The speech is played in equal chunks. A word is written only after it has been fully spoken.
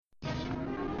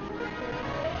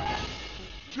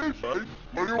JJ,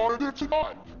 what do you want to do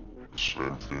tonight?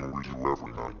 Same thing we do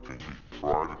every night, Pinky.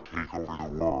 Try to take over the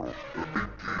world.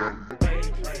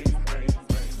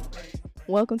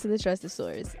 Welcome to the Trusted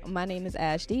Source. My name is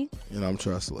Ashty. And I'm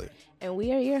Trustly. And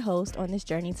we are your hosts on this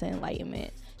journey to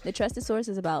enlightenment. The Trusted Source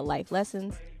is about life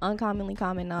lessons, uncommonly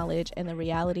common knowledge, and the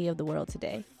reality of the world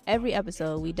today. Every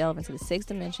episode, we delve into the 6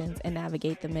 dimensions and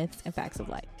navigate the myths and facts of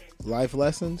life. Life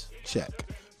lessons? Check.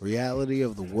 Reality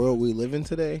of the world we live in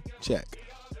today? Check.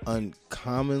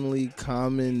 Uncommonly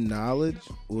common knowledge?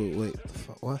 Wait,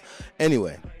 what?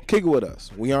 Anyway, kick it with us.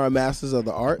 We aren't masters of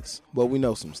the arts, but we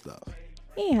know some stuff.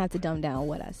 You ain't have to dumb down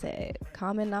what I said.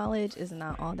 Common knowledge is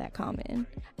not all that common.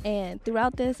 And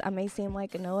throughout this, I may seem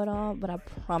like a know-it-all, but I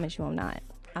promise you I'm not.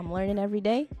 I'm learning every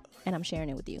day, and I'm sharing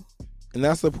it with you. And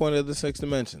that's the point of the 6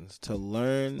 dimensions, to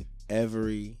learn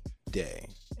every day.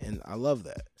 And I love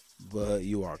that. But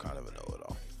you are kind of a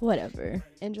know-it-all. Whatever.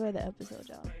 Enjoy the episode,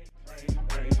 y'all.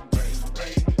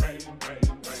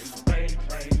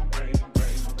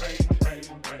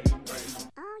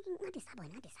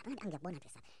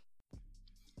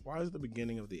 Why is the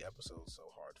beginning of the episode so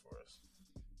hard for us?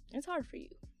 It's hard for you.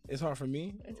 It's hard for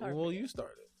me? It's hard Well, for you. you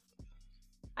started.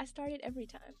 I started every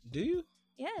time. Do you?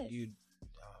 Yes. Okay,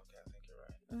 I think you're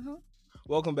right. Uh-huh.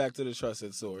 Welcome back to the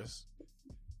Trusted Source.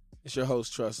 It's your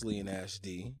host, Trustly and Ash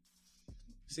D.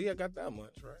 See, I got that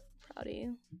much, right? Proud of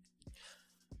you.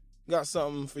 Got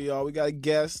something for y'all. We got a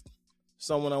guest,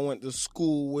 someone I went to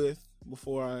school with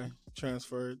before I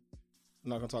transferred. I'm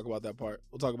not going to talk about that part.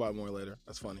 We'll talk about it more later.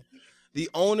 That's funny. The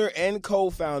owner and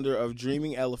co-founder of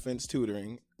Dreaming Elephants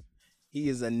Tutoring. He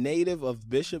is a native of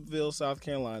Bishopville, South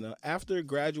Carolina. After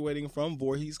graduating from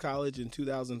Voorhees College in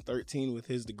 2013 with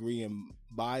his degree in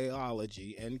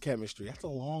biology and chemistry. That's a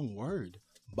long word.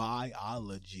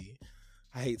 Biology.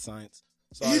 I hate science.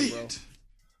 Sorry, bro.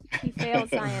 He failed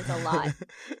science a lot.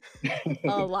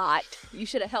 A lot. You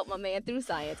should have helped my man through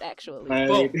science, actually.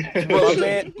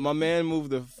 My man moved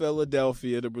to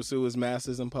Philadelphia to pursue his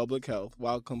master's in public health.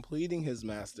 While completing his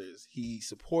master's, he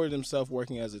supported himself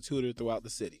working as a tutor throughout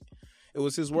the city. It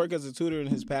was his work as a tutor and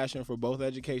his passion for both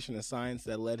education and science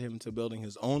that led him to building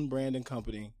his own brand and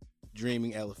company,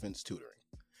 Dreaming Elephants Tutoring.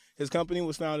 His company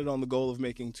was founded on the goal of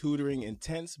making tutoring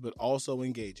intense but also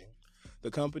engaging. The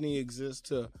company exists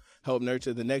to help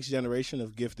nurture the next generation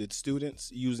of gifted students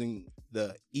using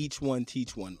the Each One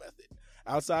Teach One method.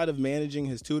 Outside of managing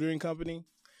his tutoring company,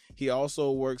 he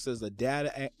also works as a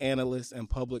data analyst and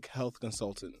public health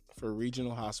consultant for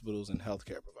regional hospitals and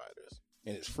healthcare providers.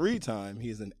 In his free time,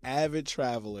 he is an avid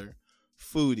traveler,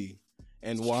 foodie,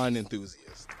 and wine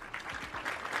enthusiast.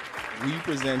 We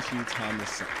present you Thomas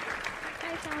Sumner.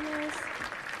 Hi, Thomas.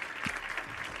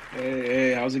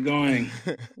 Hey, how's it going?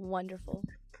 Wonderful.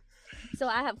 So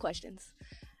I have questions.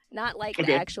 Not like the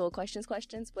Okay. actual questions,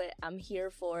 but I'm here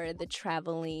for the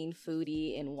traveling,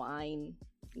 foodie, and wine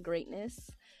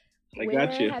greatness. I Where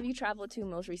got you. have you traveled to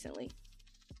most recently?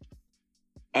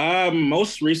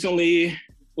 Most recently,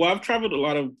 well, I've traveled a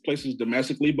lot of places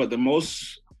domestically, but the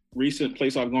most recent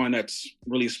place I've gone that's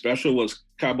really special was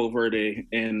Cabo Verde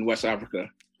in West Africa.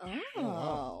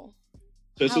 Oh.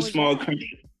 So it's How a was small that?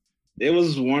 country. It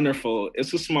was wonderful.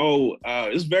 It's a small,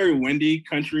 it's very windy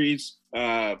country.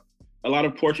 A lot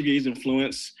of Portuguese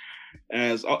influence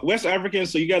as West African.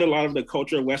 So you got a lot of the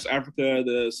culture of West Africa,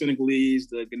 the Senegalese,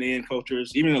 the Ghanaian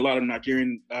cultures, even a lot of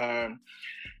Nigerian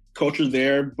culture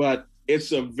there. But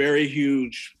it's a very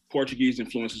huge Portuguese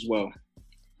influence as well.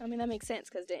 I mean, that makes sense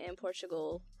because didn't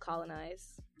Portugal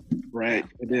colonize? Right,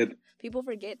 it did. People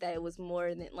forget that it was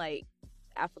more than like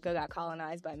Africa got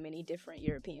colonized by many different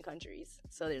European countries.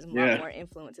 So there's more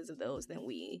influences of those than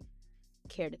we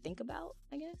care to think about,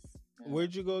 I guess.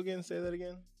 Where'd you go again? Say that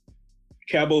again.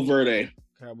 Cabo Verde.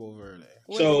 Cabo Verde.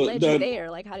 What led you there?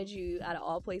 Like, how did you, out of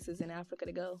all places in Africa,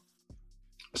 to go?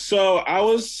 So I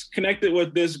was connected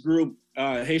with this group,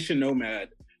 Haitian Nomad,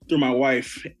 through my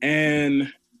wife.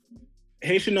 And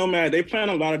Haitian Nomad, they plan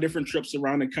a lot of different trips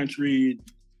around the country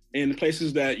in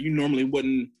places that you normally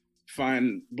wouldn't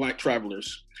find Black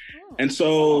travelers. Oh. And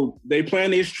so they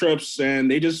plan these trips and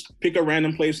they just pick a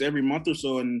random place every month or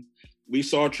so. And we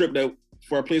saw a trip that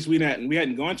for a place we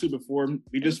hadn't gone to before. We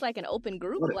It's just like an open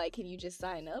group. Like, can you just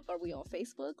sign up? Are we on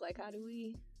Facebook? Like, how do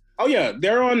we? Oh yeah,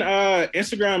 they're on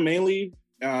Instagram mainly,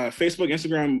 Facebook,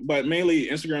 Instagram, but mainly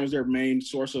Instagram is their main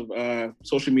source of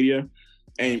social media.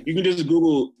 And you can just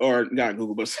Google, or not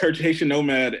Google, but search Haitian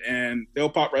Nomad and they'll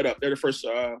pop right up. They're the first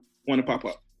one to pop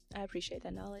up. I appreciate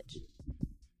that knowledge.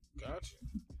 Gotcha.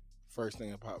 First thing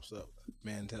that pops up,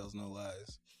 man tells no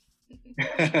lies.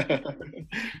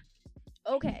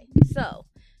 Okay, so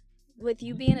with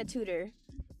you being a tutor,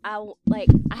 I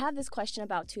have this question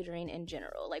about tutoring in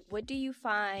general. Like, what do you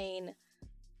find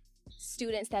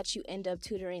students that you end up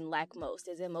tutoring lack most?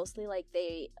 Is it mostly like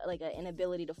an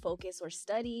inability to focus or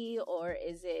study, or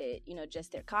is it, you know,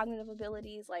 just their cognitive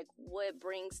abilities? Like, what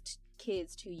brings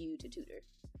kids to you to tutor?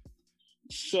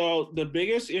 So the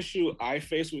biggest issue I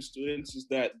face with students is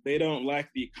that they don't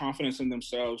lack the confidence in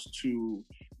themselves to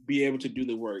be able to do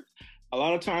the work. A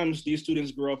lot of times these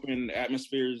students grow up in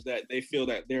atmospheres that they feel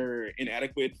that they're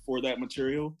inadequate for that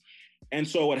material. And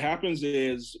so what happens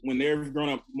is when they've grown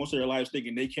up most of their lives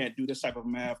thinking they can't do this type of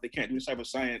math, they can't do this type of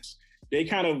science, they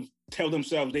kind of tell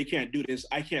themselves they can't do this,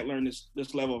 I can't learn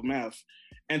this level of math.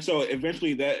 And so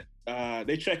eventually that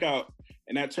they check out,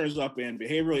 and that turns up in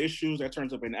behavioral issues, that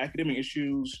turns up in academic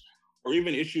issues, or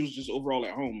even issues just overall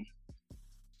at home.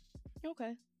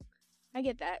 Okay. I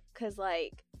get that, because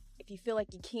like, if you feel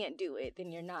like you can't do it,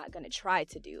 then you're not going to try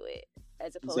to do it,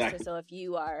 as opposed to, so if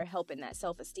you are helping that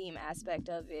self-esteem aspect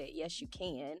of it, yes, you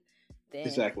can, then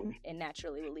it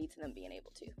naturally will lead to them being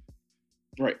able to.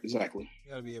 Right, exactly.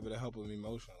 You got to be able to help them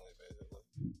emotionally, basically.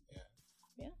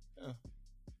 Yeah.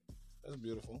 That's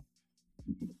beautiful.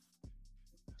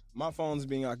 My phone's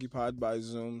being occupied by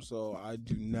Zoom, so I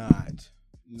do not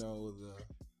know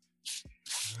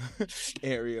the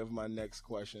area of my next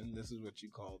question. This is what you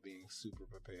call being super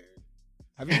prepared.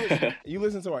 Have you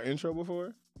listened to our intro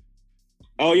before?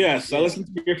 Oh yes, I listened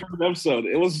to your first episode.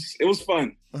 It was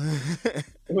fun. It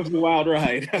was a wild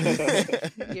ride.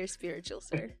 You're spiritual,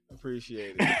 sir.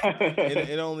 Appreciate it.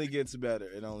 It only gets better.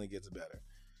 It only gets better.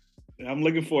 I'm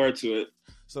looking forward to it.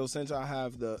 So since I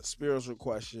have the spiritual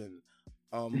question,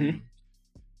 when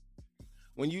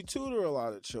you tutor a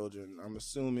lot of children, I'm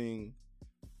assuming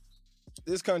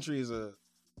this country is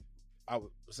I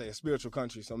would say a spiritual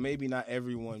country, so maybe not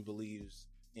everyone believes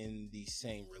in the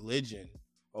same religion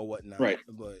or whatnot. Right.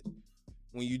 But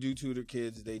when you do tutor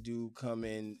kids, they do come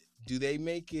in. Do they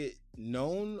make it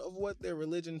known of what their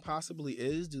religion possibly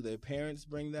is? Do their parents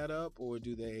bring that up, or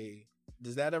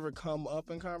does that ever come up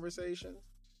in conversation?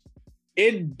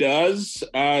 It does.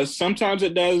 Sometimes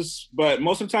it does, but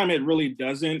most of the time it really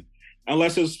doesn't,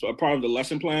 unless it's a part of the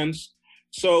lesson plans.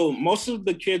 So most of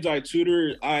the kids I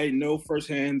tutor, I know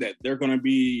firsthand that they're going to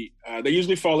be, they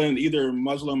usually fall in either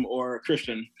Muslim or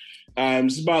Christian.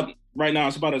 Right now,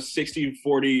 it's about a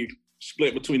 60-40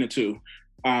 split between the two,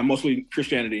 mostly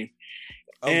Christianity.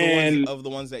 Of the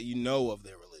ones that you know of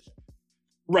their religion.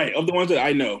 Right, of the ones that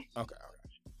I know. Okay.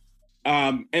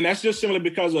 And that's just simply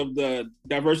because of the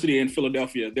diversity in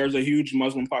Philadelphia. There's a huge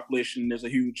Muslim population. There's a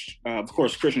huge, of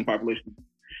course, Christian population.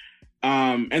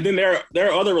 And then there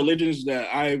are other religions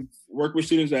that I've worked with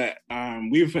students that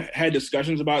we've had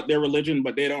discussions about their religion,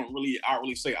 but they don't really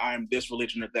outwardly say I'm this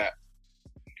religion or that.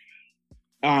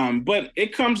 But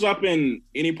it comes up in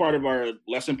any part of our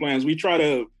lesson plans. We try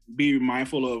to be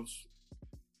mindful of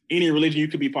any religion you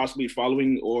could be possibly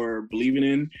following or believing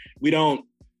in. We don't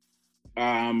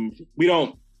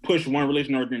push one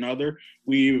religion or another.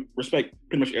 We respect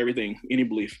pretty much everything, any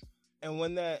belief. And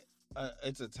when that,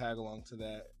 it's a tag along to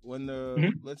that. When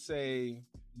let's say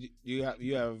you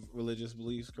have religious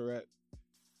beliefs, correct?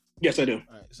 Yes, I do.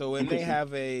 All right. So when they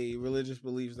have a religious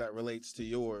belief that relates to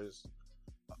yours,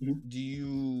 do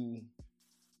you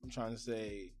try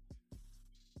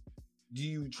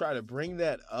to bring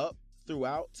that up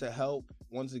throughout to help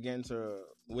once again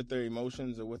with their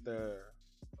emotions or with their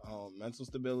mental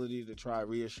stability, to try to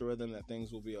reassure them that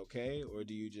things will be okay? Or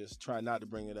do you just try not to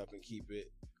bring it up and keep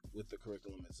it with the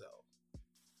curriculum itself?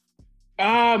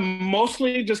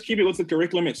 Mostly just keep it with the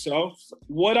curriculum itself.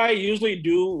 What I usually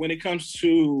do when it comes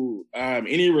to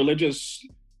any religious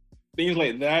things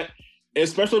like that,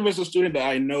 especially if it's a student that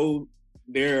I know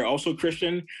they're also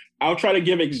Christian, I'll try to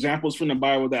give examples from the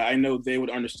Bible that I know they would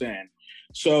understand.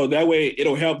 So that way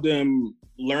it'll help them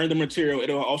learn the material.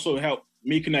 It'll also help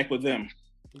me connect with them.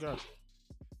 Gotcha.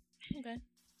 Okay.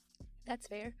 That's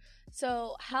fair.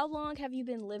 So how long have you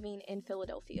been living in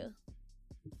Philadelphia?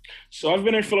 So I've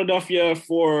been in Philadelphia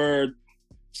for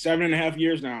 7.5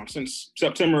 years now, since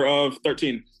September of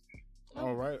 13.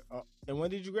 All right. And when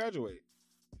did you graduate?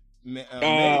 May?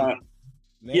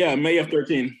 Yeah, May of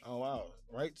 13. Oh, wow.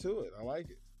 Right to it. I like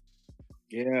it.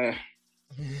 Yeah.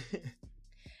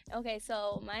 Okay,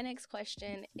 so my next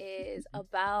question is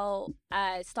about,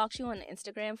 I stalked you on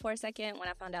Instagram for a second when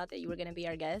I found out that you were going to be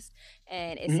our guest,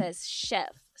 and it says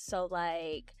chef. So,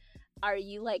 like, are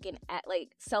you like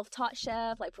self-taught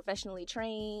chef, like professionally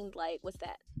trained? Like, what's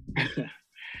that?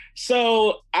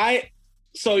 So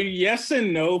yes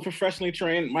and no, professionally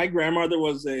trained. My grandmother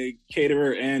was a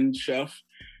caterer and chef.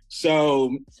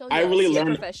 So I yes, really you're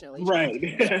learned professionally right.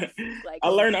 trained. Like, I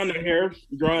learned under hair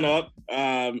growing up,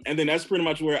 and then that's pretty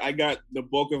much where I got the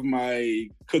bulk of my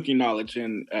cooking knowledge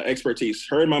and expertise.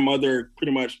 Her and my mother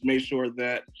pretty much made sure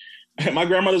that my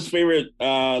grandmother's favorite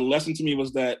lesson to me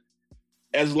was that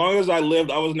as long as I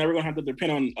lived, I was never going to have to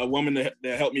depend on a woman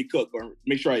to help me cook or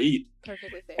make sure I eat.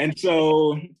 Perfectly fair. And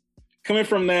so coming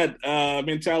from that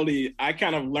mentality, I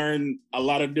kind of learned a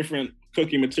lot of different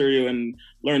cooking material and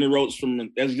learned the ropes from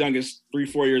as young as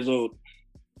 3-4 years old.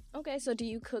 Okay, so do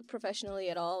you cook professionally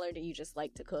at all, or do you just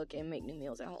like to cook and make new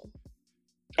meals at home?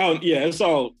 Oh yeah, it's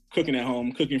all cooking at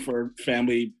home, cooking for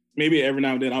family. Maybe every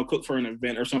now and then I'll cook for an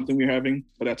event or something we're having,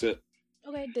 but that's it.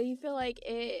 Okay, do you feel like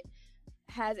it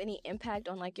has any impact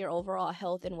on like your overall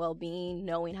health and well-being,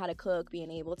 knowing how to cook,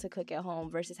 being able to cook at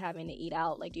home versus having to eat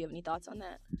out? Like, do you have any thoughts on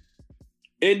that?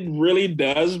 It really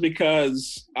does,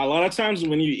 because a lot of times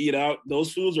when you eat out,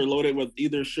 those foods are loaded with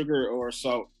either sugar or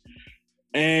salt.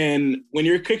 And when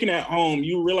you're cooking at home,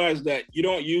 you realize that you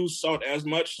don't use salt as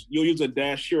much. You'll use a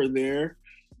dash here or there,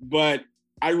 but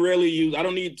I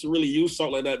don't need to really use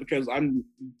salt like that because I'm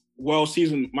well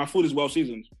seasoned. My food is well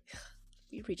seasoned.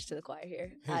 You preach to the choir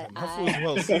here. I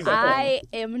I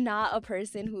am not a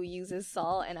person who uses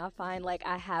salt, and I find like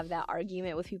I have that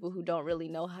argument with people who don't really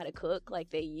know how to cook. Like,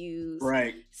 they use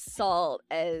Right. salt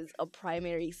as a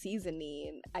primary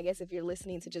seasoning. I guess if you're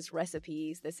listening to just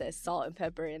recipes that says salt and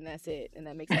pepper and that's it, and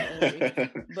that makes me angry.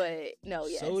 But no,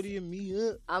 yes, Sodium me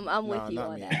up. I'm with Nah, you not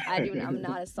on me. that. I'm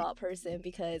not a salt person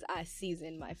because I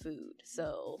season my food.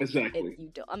 So Exactly. you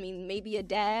don't. I mean, maybe a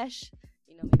dash.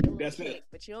 You know, maybe a little That's it. kick,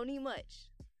 but you don't need much.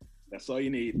 That's all you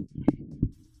need.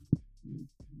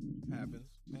 Happens.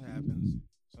 It happens.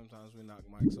 Sometimes we knock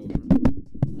mics over.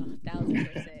 1,000%, and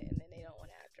then they don't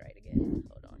want to act right again.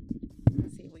 Hold on.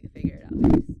 Let's see if we can figure it out.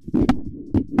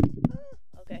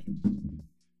 Okay.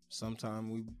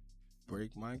 Sometimes we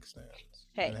break mic stands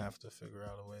Hey. and have to figure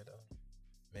out a way to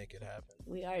make it happen.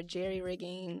 We are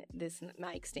jerry-rigging this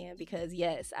mic stand because,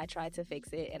 yes, I tried to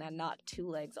fix it, and I knocked 2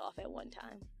 legs off at one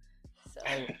time. So,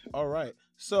 All right.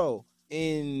 So,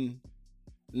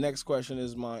 next question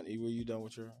is mine. Were you done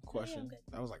with your question? I'm good.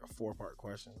 That was like a 4-part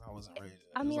question. I wasn't ready.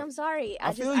 I mean, I'm sorry.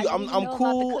 I feel you. I'm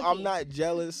cool. I'm not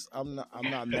jealous. I'm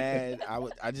not mad.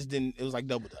 I just didn't. It was like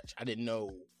double dutch. I didn't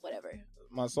know. Whatever.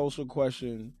 My social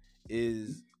question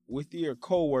is with your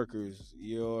coworkers.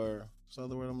 What's the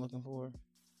other word I'm looking for?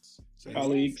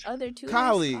 Colleagues. Other two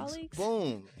Colleagues.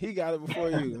 Boom. He got it before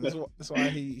you. That's why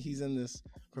he's in this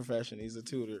profession. He's a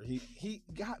tutor. He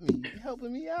got me. He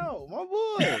helping me out. My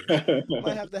boy.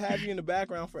 Might have to have you in the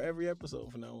background for every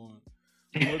episode from now on.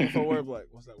 I'm looking for word like,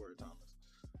 what's that word, Thomas?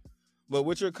 But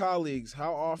with your colleagues,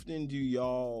 how often do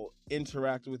y'all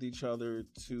interact with each other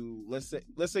to let's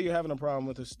say you're having a problem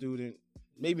with a student,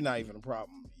 maybe not even a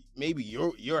problem. Maybe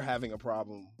you're having a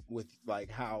problem with like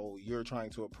how you're trying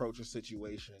to approach a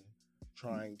situation,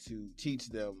 trying to teach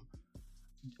them.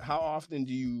 How often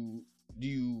do you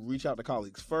reach out to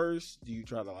colleagues first? Do you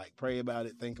try to like pray about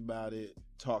it, think about it,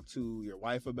 talk to your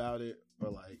wife about it? Or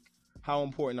like how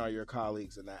important are your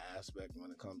colleagues in that aspect when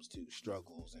it comes to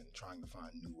struggles and trying to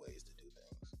find new ways to do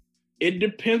things? It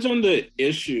depends on the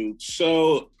issue.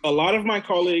 So a lot of my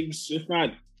colleagues, if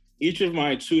not each of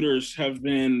my tutors, have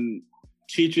been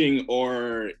teaching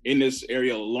or in this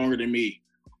area longer than me,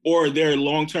 or they're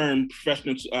long-term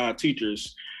professional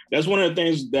teachers. That's one of the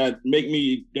things that make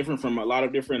me different from a lot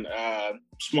of different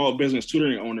small business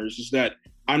tutoring owners is that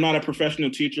I'm not a professional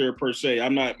teacher per se.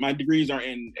 My degrees are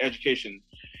in education.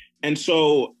 And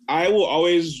so I will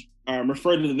always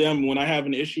refer to them when I have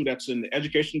an issue that's an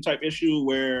education type issue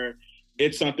where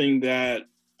it's something that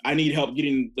I need help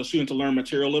getting the student to learn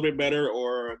material a little bit better,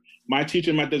 or my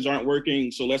teaching methods aren't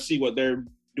working, so let's see what they're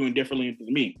doing differently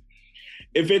than me.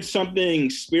 If it's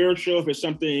something spiritual, if it's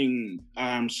something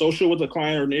social with a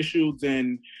client or an issue,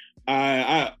 then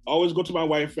I always go to my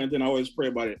wife and then I always pray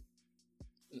about it.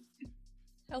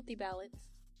 Healthy balance.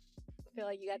 I feel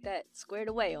like you got that squared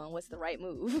away on what's the right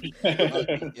move.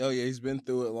 Oh yeah, he's been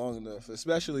through it long enough,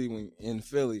 especially when in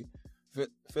Philly.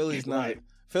 Philly's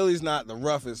not the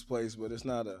roughest place, but it's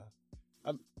not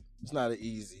an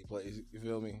easy place. You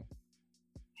feel me?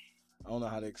 I don't know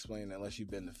how to explain that unless you've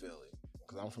been to Philly,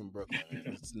 because I'm from Brooklyn. And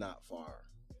it's not far.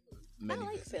 I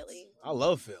like Philly. I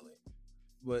love Philly,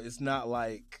 but it's not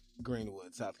like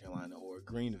Greenwood, South Carolina, or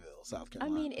Greenville, South I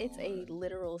Carolina. mean, it's a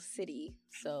literal city,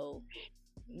 so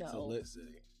no. It's a lit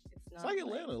city. It's It's not like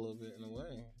Atlanta a little bit in a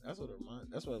way. That's what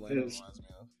Atlanta reminds me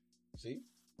of. See?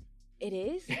 It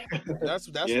is? That's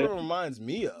Yeah. what it reminds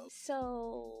me of.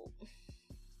 So,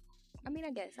 I mean,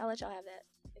 I guess. I'll let y'all have that.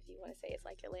 if you want to say it's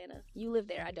like Atlanta. You live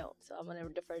there, I don't, so I'm gonna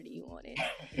defer to you on it.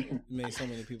 You made so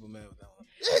many people mad with that one.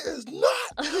 It is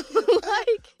not.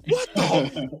 Like, what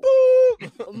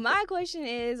the? my question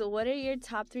is, what are your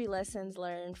top 3 lessons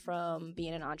learned from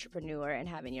being an entrepreneur and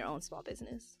having your own small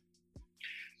business?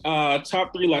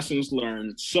 Top 3 lessons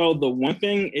learned. So the one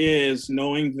thing is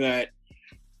knowing that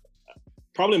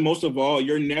probably most of all,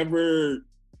 you're never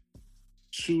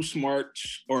too smart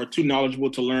or too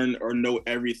knowledgeable to learn or know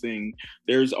everything.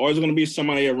 There's always going to be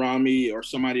somebody around me or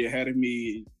somebody ahead of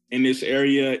me in this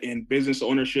area, in business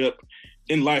ownership,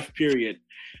 in life, period.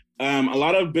 A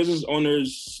lot of business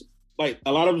owners, like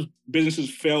a lot of businesses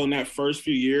fail in that first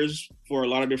few years for a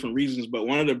lot of different reasons. But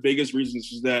one of the biggest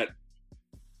reasons is that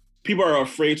people are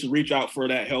afraid to reach out for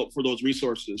that help, for those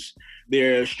resources.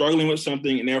 They're struggling with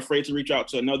something and they're afraid to reach out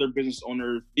to another business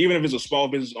owner, even if it's a small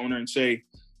business owner, and say,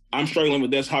 I'm struggling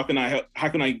with this. How can I help? How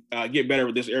can I get better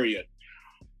with this area?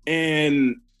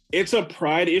 And it's a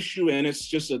pride issue, and it's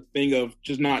just a thing of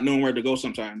just not knowing where to go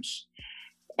sometimes.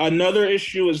 Another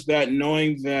issue is that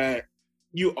knowing that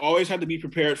you always have to be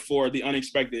prepared for the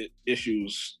unexpected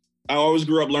issues. I always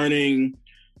grew up learning,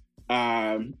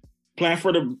 prepare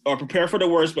for the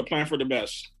worst, but plan for the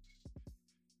best.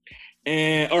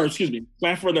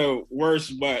 Plan for the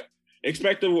worst, but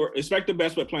expect the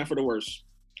best, but plan for the worst.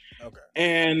 Okay.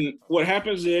 And what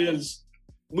happens is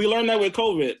we learned that with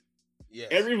COVID. Yes.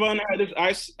 Everyone had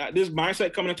this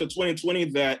mindset coming into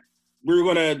 2020 that we were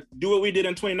going to do what we did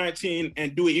in 2019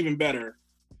 and do it even better.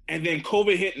 And then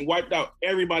COVID hit and wiped out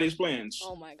everybody's plans.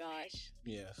 Oh my gosh.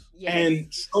 Yes.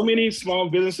 And so many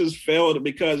small businesses failed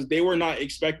because they were not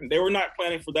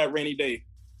planning for that rainy day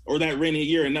or that rainy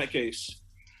year in that case.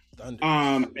 Yes.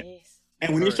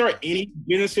 And when you start any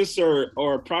businesses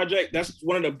or project, that's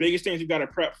one of the biggest things you got to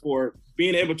prep for,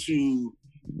 being able to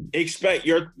expect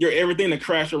your everything to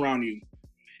crash around you.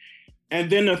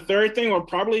 And then the third thing will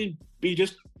probably be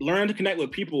just learn to connect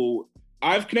with people.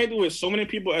 I've connected with so many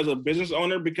people as a business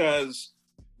owner because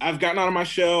I've gotten out of my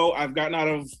shell. I've gotten out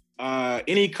of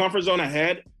any comfort zone I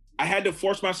had. I had to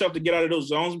force myself to get out of those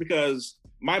zones because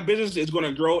my business is going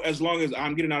to grow as long as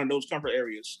I'm getting out of those comfort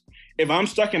areas. If I'm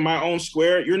stuck in my own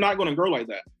square, you're not going to grow like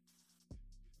that.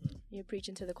 You're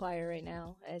preaching to the choir right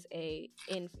now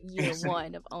in year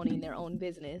 1 of owning their own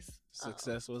business.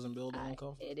 Success wasn't built on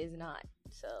comfort. It is not.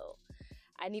 So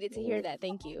I needed to hear that.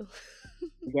 Thank you.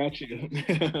 Got you.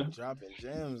 Dropping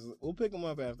gems. We'll pick them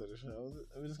up after the show.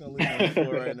 We're just going to leave them on the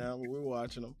floor right now, but we're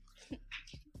watching them.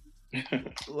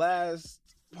 Last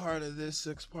part of this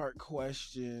 6-part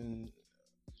question,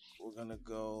 we're going to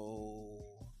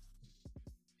go...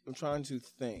 I'm trying to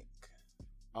think.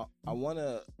 I want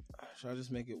to... Should I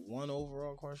just make it one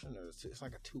overall question, or it's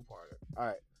like a 2-parter? All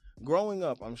right. Growing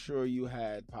up, I'm sure you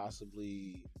had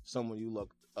possibly someone you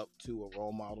looked up to, a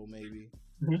role model maybe.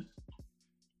 Mm-hmm.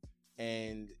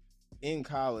 And in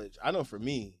college, I know for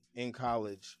me, in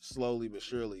college, slowly but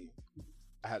surely,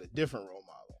 I had a different role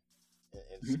model. And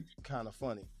it's kind of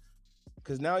funny.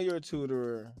 Because now you're a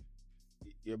tutor,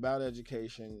 you're about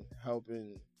education,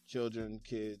 helping children,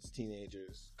 kids,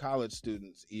 teenagers, college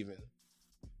students even.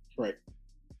 Right.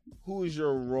 Who is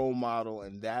your role model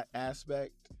in that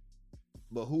aspect?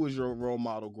 But who is your role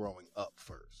model growing up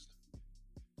first?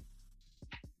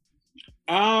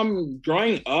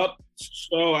 Growing up,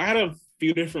 so I had a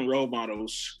few different role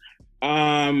models.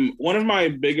 One of my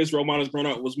biggest role models growing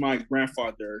up was my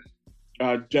grandfather,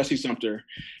 Jesse Sumter.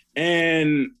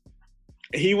 And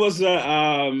he was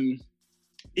just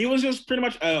pretty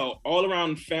much an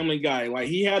all-around family guy. Like,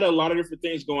 he had a lot of different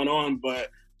things going on, but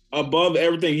above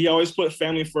everything, he always put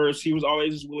family first. He was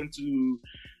always willing to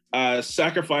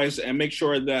sacrifice and make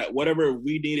sure that whatever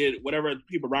we needed, whatever the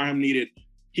people around him needed,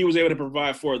 he was able to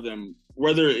provide for them,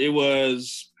 whether it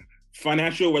was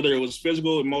financial, whether it was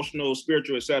physical, emotional,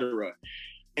 spiritual, etc.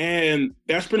 And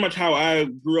that's pretty much how I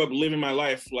grew up living my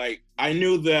life. Like, I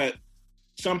knew that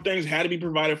some things had to be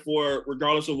provided for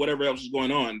regardless of whatever else is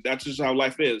going on. That's just how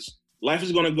life is. Life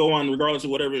is going to go on regardless of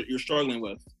whatever you're struggling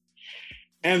with.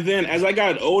 And then as I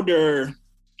got older,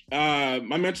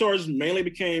 my mentors mainly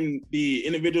became the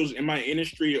individuals in my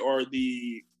industry or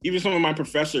even some of my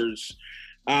professors.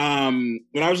 When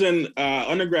I was in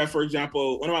undergrad, for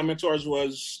example, one of my mentors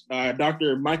was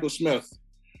Dr. Michael Smith.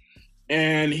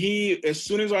 And as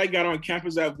soon as I got on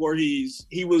campus at Voorhees,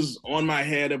 he was on my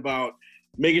head about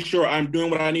making sure I'm doing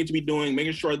what I need to be doing,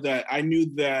 making sure that I knew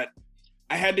that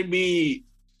I had to be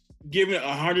given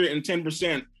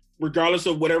 110%, regardless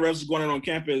of whatever else is going on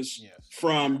campus, yes,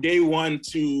 from day one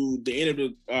to the end of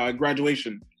the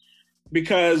graduation.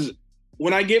 Because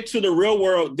when I get to the real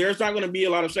world, there's not going to be a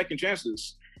lot of second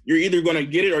chances. You're either going to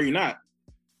get it or you're not.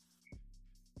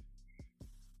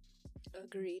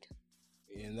 Agreed.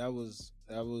 And that was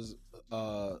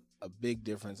a big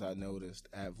difference I noticed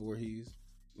at Voorhees,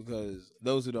 because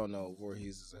those who don't know,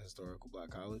 Voorhees is a historical black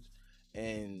college,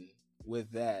 and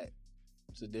with that,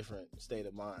 it's a different state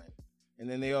of mind. And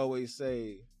then they always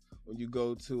say, when you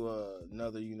go to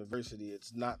another university,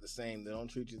 it's not the same. They don't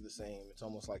treat you the same. It's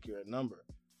almost like you're a number.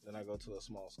 Then I go to a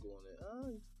small school,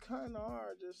 and you kind of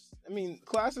are.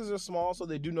 Classes are small, so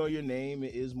they do know your name.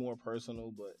 It is more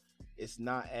personal, but it's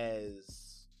not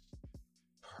as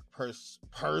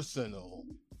personal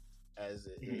as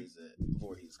it is at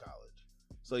Voorhees College.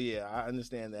 So yeah, I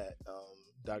understand that.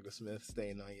 Dr. Smith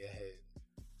staying on your head.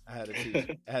 I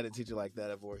had a teacher like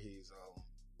that at Voorhees.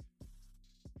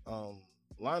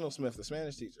 Lionel Smith, the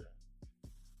Spanish teacher.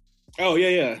 Oh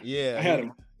yeah. I had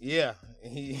him. Yeah,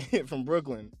 he from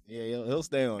Brooklyn. Yeah, he'll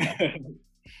stay on.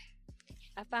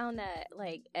 I found that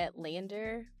like at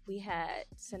Lander, we had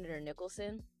Senator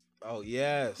Nicholson. Oh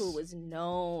yes, who was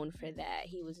known for that.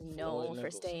 He was known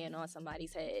for staying on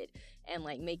somebody's head and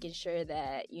like making sure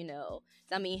that,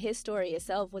 his story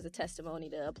itself was a testimony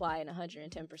to applying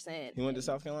 110%. He went to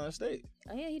South Carolina State.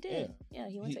 Oh yeah, he did. Yeah,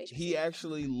 he went to HBCU. He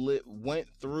actually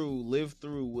lived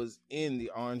through, was in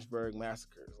the Orangeburg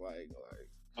massacres.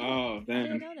 Oh, damn. I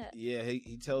didn't know that. Yeah,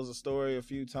 he tells a story a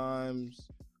few times.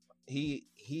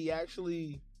 He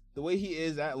actually, the way he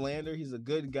is at Lander, he's a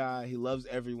good guy. He loves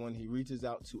everyone. He reaches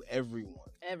out to everyone.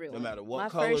 No matter what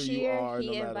color you are,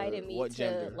 he no invited matter me what to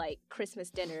gender. like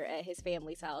Christmas dinner at his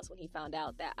family's house when he found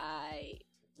out that I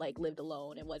like lived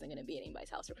alone and wasn't going to be at anybody's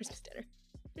house for Christmas dinner.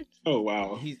 Oh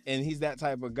wow. He's that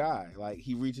type of guy. Like,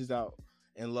 he reaches out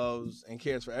and loves and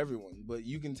cares for everyone. But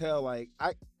you can tell, like,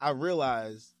 I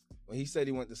realized when he said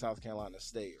he went to South Carolina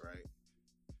State, right?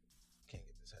 Can't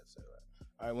get this headset right.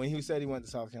 All right, when he said he went to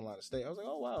South Carolina State, I was like,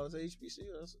 oh wow, it's a HBCU.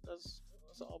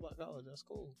 That's all black college. That's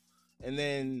cool. And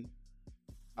then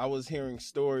I was hearing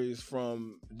stories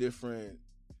from different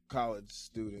college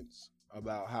students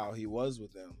about how he was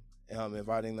with them,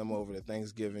 inviting them over to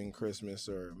Thanksgiving, Christmas,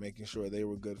 or making sure they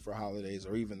were good for holidays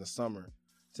or even the summer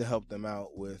to help them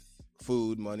out with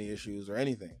food, money issues, or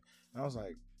anything. And I was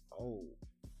like, oh,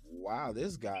 wow,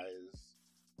 this guy is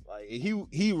like,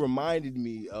 he reminded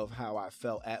me of how I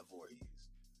felt at Voorhees.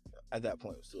 At that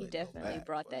point, it was too late. He definitely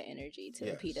brought that energy to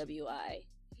the PWI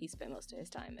he spent most of his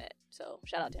time at. So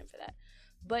shout out to him for that.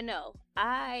 But no,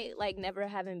 I like never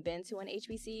having been to an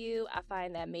HBCU. I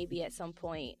find that maybe at some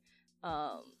point,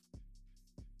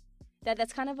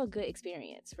 that's kind of a good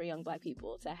experience for young black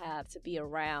people to be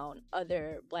around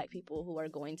other black people who are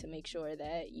going to make sure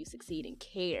that you succeed and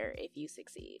care if you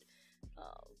succeed.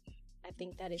 I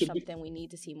think that is something we need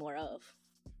to see more of.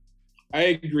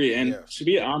 I agree. And to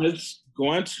be honest,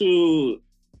 going to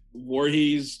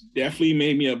Voorhees definitely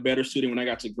made me a better student when I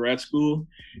got to grad school,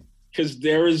 because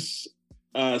there was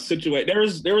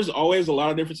always a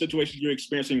lot of different situations you're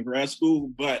experiencing in grad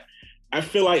school, but I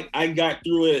feel like I got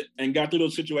through it and got through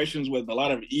those situations with a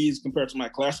lot of ease compared to my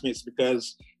classmates,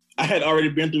 because I had already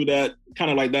been through that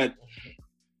kind of like that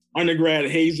undergrad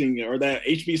hazing or that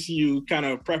HBCU kind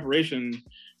of preparation.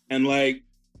 And like,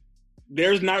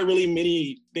 there's not really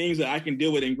many things that I can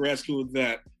deal with in grad school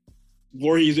that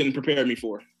Voorhees didn't prepare me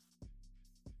for.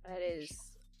 That is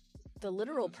the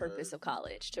literal purpose of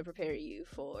college, to prepare you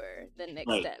for the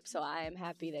next step. So I am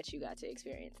happy that you got to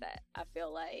experience that. I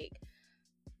feel like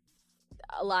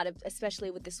a lot of, especially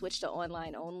with the switch to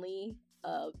online only,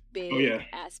 a big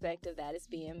aspect of that is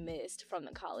being missed from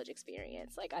the college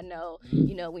experience. Like, I know,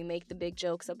 we make the big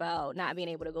jokes about not being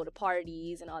able to go to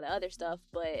parties and all the other stuff,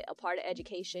 but a part of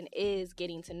education is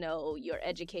getting to know your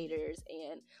educators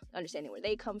and understanding where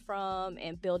they come from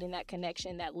and building that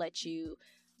connection that lets you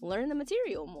learn the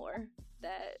material more,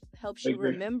 that helps you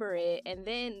remember it. And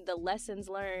then the lessons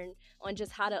learned on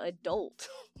just how to adult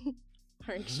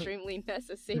are extremely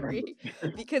necessary,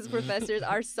 because professors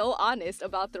are so honest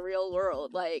about the real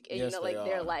world, like, and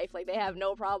their life, like they have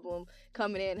no problem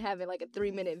coming in and having like a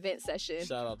 3-minute vent session.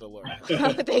 Shout out to Laura.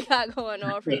 What they got going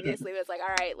on previously. It's like,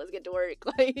 all right, let's get to work.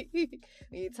 Like,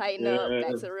 you tighten up, back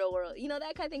to the real world,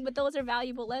 that kind of thing. But those are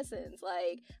valuable lessons.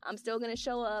 Like, I'm still gonna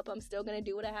show up. I'm still gonna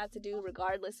do what I have to do,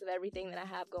 regardless of everything that I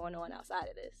have going on outside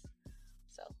of this.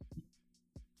 So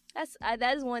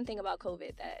that is one thing about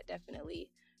COVID that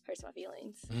definitely hurts my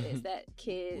feelings, is that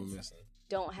kids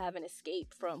don't have an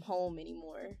escape from home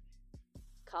anymore.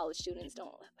 College students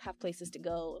don't have places to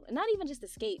go. Not even just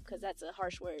escape, because that's a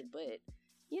harsh word, but,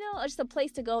 just a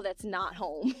place to go that's not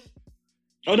home.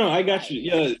 Oh, no, I got you.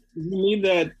 Yeah,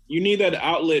 you need that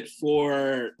outlet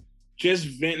for just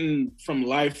venting from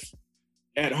life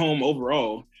at home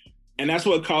overall. And that's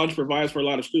what college provides for a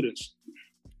lot of students.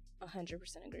 100%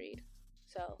 agreed.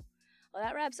 So Well,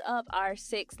 that wraps up our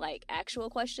 6 actual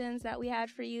questions that we had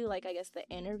for you, I guess the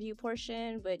interview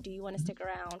portion. But do you want to stick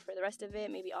around for the rest of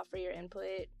it? Maybe offer your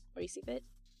input where you see fit?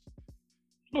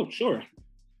 Oh, sure.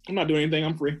 I'm not doing anything.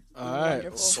 I'm free. All right.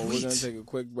 Wonderful. So we're going to take a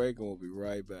quick break and we'll be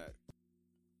right back.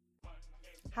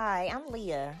 Hi, I'm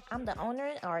Leah. I'm the owner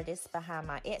and artist behind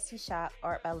my Etsy shop,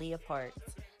 Art by Leah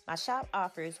Parks. My shop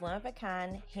offers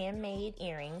one-of-a-kind handmade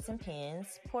earrings and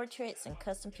pins, portraits, and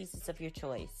custom pieces of your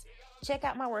choice. Check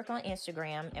out my work on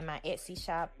Instagram and my Etsy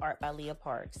shop, Art by Leah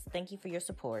Parks. Thank you for your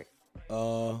support.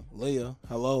 Leah,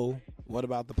 hello. What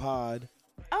about the pod?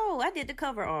 Oh, I did the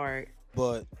cover art.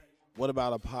 But what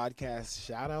about a podcast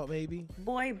shout out, maybe?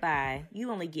 Boy, bye.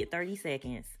 You only get 30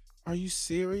 seconds. Are you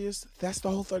serious? That's the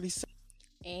whole 30 seconds.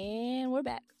 And we're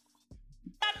back.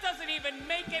 That doesn't even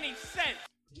make any sense.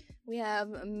 We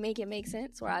have Make It Make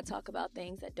Sense, where I talk about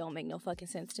things that don't make no fucking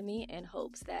sense to me in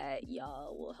hopes that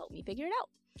y'all will help me figure it out.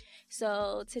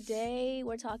 So today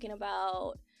we're talking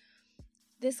about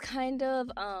this kind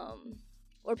of,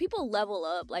 where people level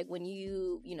up, when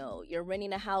you're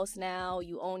renting a house now,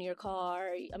 you own your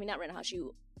car. I mean, not rent a house,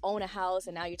 you own a house,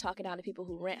 and now you're talking down to people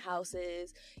who rent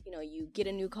houses. You get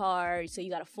a new car, so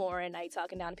you got a foreign, now you're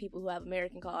talking down to people who have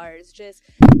American cars. Just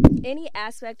any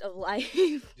aspect of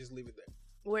life. Just leave it there.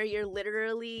 Where you're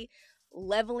literally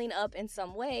leveling up in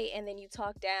some way, and then you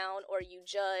talk down or you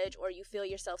judge or you feel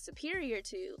yourself superior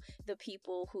to the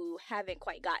people who haven't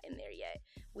quite gotten there yet.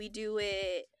 We do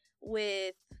it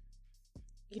with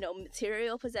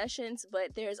material possessions,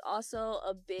 but there's also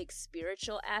a big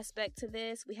spiritual aspect to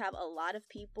this. We have a lot of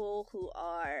people who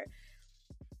are,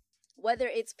 whether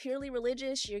it's purely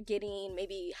religious, you're getting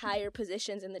maybe higher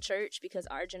positions in the church because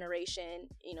our generation,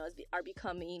 are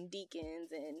becoming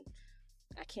deacons, and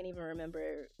I can't even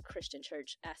remember Christian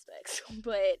church aspects,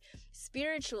 but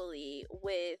spiritually,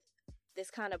 with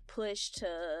this kind of push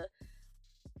to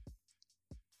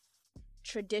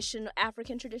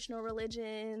African traditional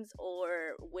religions,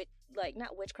 or with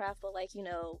not witchcraft, but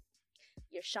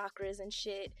your chakras and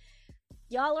shit,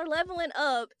 y'all are leveling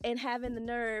up and having the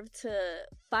nerve to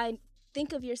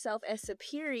think of yourself as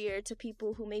superior to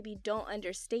people who maybe don't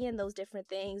understand those different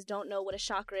things, don't know what a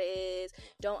chakra is,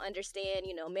 don't understand,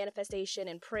 manifestation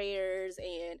and prayers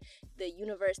and the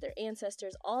universe, their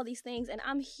ancestors, all these things. And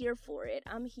I'm here for it.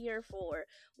 I'm here for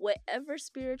whatever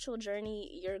spiritual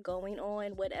journey you're going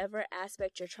on, whatever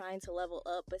aspect you're trying to level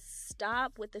up, but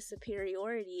stop with the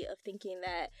superiority of thinking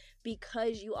that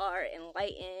because you are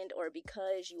enlightened or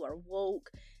because you are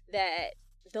woke, that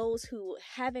those who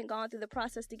haven't gone through the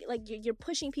process to get, you're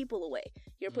pushing people away.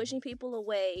 You're pushing people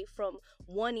away from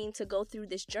wanting to go through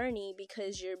this journey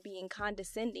because you're being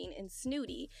condescending and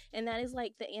snooty, and that is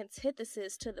the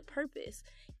antithesis to the purpose.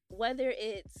 Whether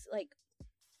it's like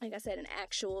I said, an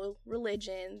actual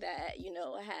religion that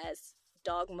has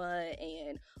dogma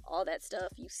and all that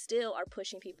stuff, you still are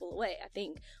pushing people away. I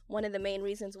think one of the main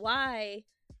reasons why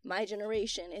my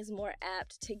generation is more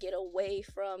apt to get away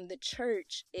from the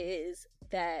church is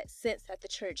that sense that the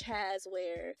church has,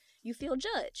 where you feel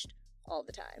judged all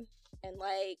the time. And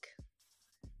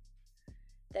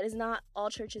that is not,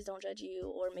 all churches don't judge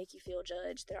you or make you feel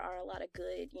judged. There are a lot of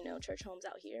good, church homes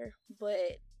out here,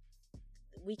 but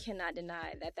we cannot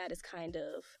deny that that is kind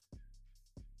of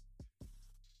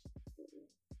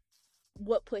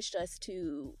what pushed us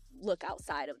to look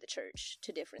outside of the church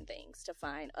to different things, to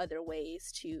find other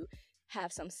ways to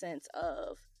have some sense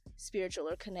of spiritual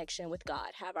or connection with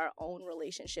God, have our own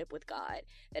relationship with God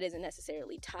that isn't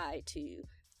necessarily tied to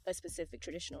a specific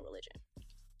traditional religion.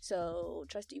 So,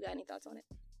 Trusty, you got any thoughts on it?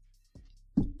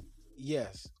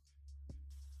 Yes.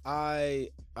 All right.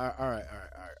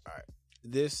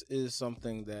 This is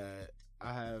something that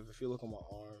I have. If you look on my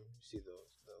arm, you see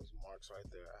those marks right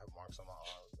there. I have marks on my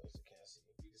arm. Those you can't see.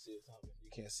 You can see it, Tommy. You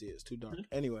can't see it. It's too dark.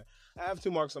 Anyway, I have 2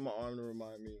 marks on my arm to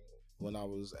remind me when I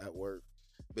was at work,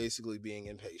 basically being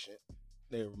impatient.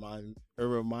 It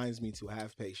reminds me to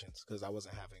have patience, because I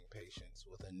wasn't having patience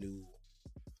with a new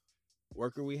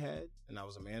worker we had, and I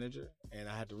was a manager, and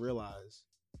I had to realize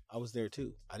I was there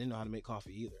too. I didn't know how to make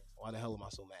coffee either. Why the hell am I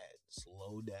so mad?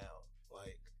 Slow down.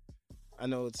 I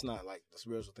know it's not the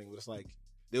spiritual thing, but it's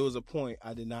there was a point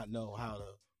I did not know how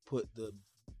to put the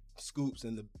scoops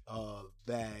in the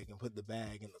bag and put the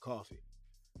bag in the coffee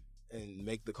and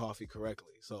make the coffee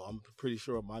correctly. So I'm pretty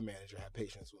sure my manager had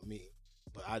patience with me,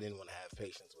 but I didn't want to have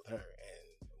patience with her.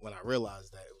 And when I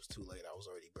realized that, it was too late. I was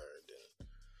already burned.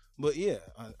 But yeah,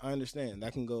 I understand.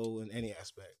 That can go in any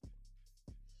aspect.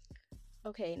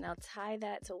 Okay, now tie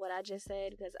that to what I just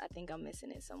said, because I think I'm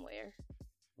missing it somewhere.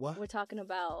 What? We're talking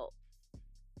about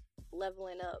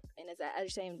leveling up, and is that, as you're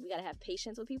saying, we gotta have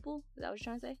patience with people? Is that what you're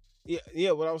trying to say?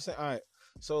 Yeah. What I was saying. All right.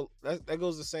 So that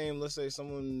goes the same. Let's say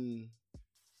someone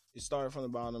you start from the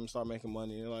bottom, start making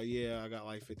money. And they're like, yeah, I got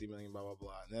like 50 million, blah blah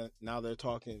blah. And then, now they're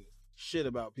talking shit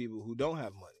about people who don't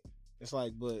have money. It's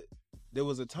like, but there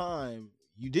was a time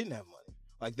you didn't have money.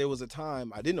 Like there was a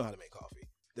time I didn't know how to make coffee.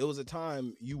 There was a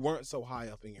time you weren't so high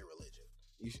up in your religion.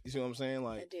 You see what I'm saying?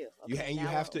 Like I do. Okay, you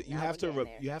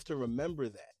have to remember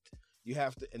that. You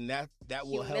have to, and that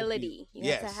will help you. Humility.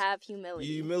 You have to have humility.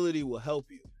 Humility will help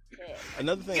you. Yeah.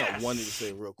 Another thing I wanted to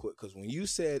say real quick, because when you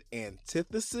said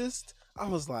antithesis, I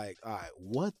was like, all right,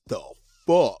 what the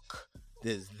fuck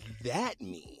does that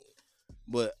mean?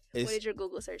 But it's what did your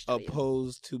Google search tell you?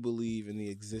 opposed to believe in the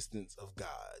existence of God.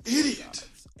 Idiot.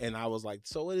 And I was like,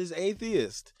 so it is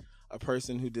atheist, a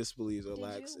person who disbelieves or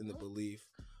lacks in the belief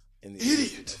in the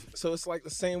Idiot. So it's like the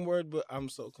same word, but I'm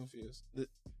so confused.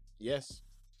 Yes.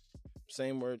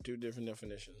 Same word, two different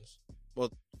definitions.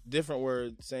 Well, different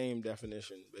word, same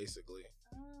definition, basically.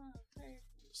 Oh, okay.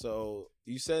 So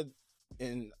you said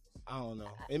I don't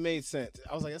know. It made sense.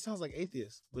 I was like, that sounds like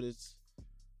atheist, but it's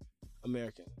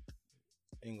American,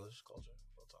 English culture.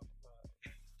 We'll talk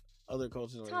about other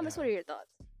cultures. Thomas, what are your thoughts?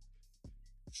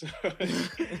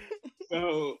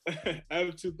 So I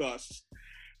have two thoughts.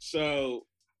 So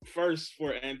first,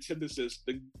 for antithesis,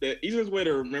 the easiest way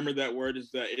to remember that word is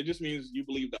that it just means you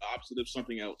believe the opposite of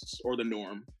something else or the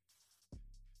norm.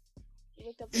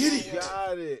 Idiot.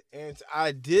 Got it. And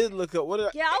I did look up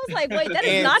Yeah, I was like, wait, that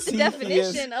is not the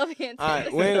Antithesis. definition of antithesis. All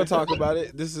right, we ain't gonna talk about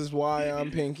it. This is why I'm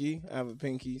pinky. I have a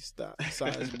pinky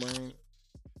size brain.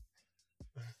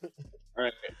 All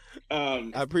right.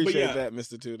 I appreciate yeah. that,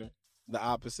 Mr. Tudor. The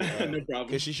opposite. No problem.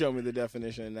 Because she showed me the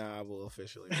definition, and now I will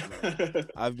officially know.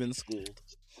 I've been schooled.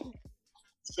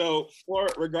 So,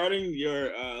 regarding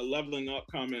your leveling up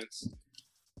comments,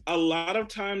 a lot of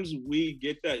times we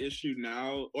get that issue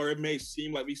now, or it may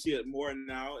seem like we see it more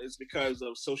now, is because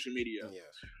of social media. Yes.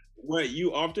 What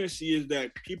you often see is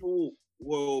that people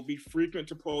will be frequent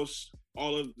to post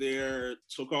all of their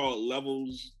so-called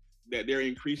levels that they're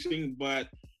increasing, but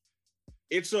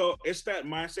it's that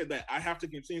mindset that I have to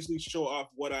continuously show off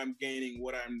what I'm gaining,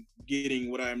 what I'm getting,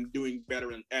 what I'm doing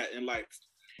better in life.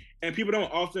 And people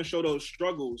don't often show those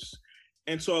struggles.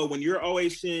 And so when you're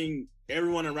always seeing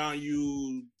everyone around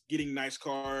you getting nice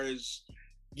cars,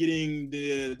 getting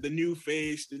the new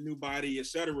face, the new body,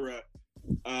 etc.,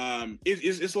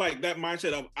 it's like that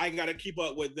mindset of I gotta keep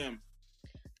up with them.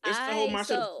 It's the whole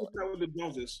mindset of keeping up with the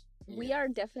Joneses. We are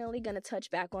definitely going to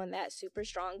touch back on that super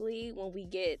strongly when we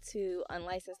get to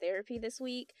unlicensed therapy this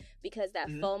week, because that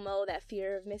FOMO, that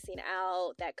fear of missing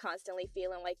out, that constantly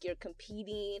feeling like you're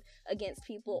competing against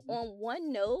people. On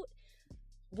one note,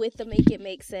 with the Make It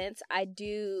Make Sense, I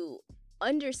do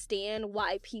understand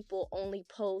why people only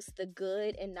post the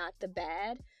good and not the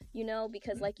bad, you know,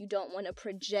 because like you don't want to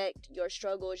project your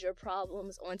struggles, your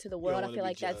problems onto the world. I feel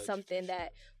like that's something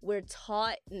that we're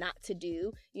taught not to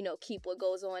do, you know, keep what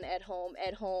goes on at home,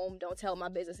 don't tell my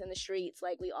business in the streets.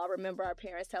 Like we all remember our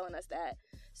parents telling us that.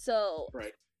 So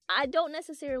right. I don't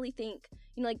necessarily think,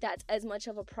 you know, like that's as much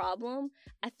of a problem.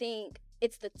 I think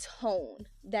it's the tone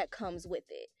that comes with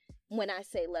it when I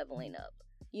say leveling up.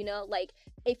 You know, like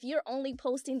if you're only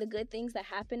posting the good things that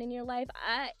happen in your life,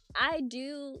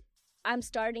 I'm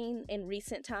starting in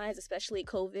recent times, especially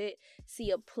COVID,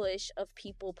 see a push of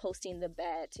people posting the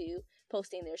bad too,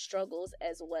 posting their struggles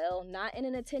as well, not in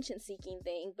an attention-seeking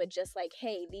thing, but just like,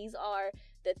 hey, these are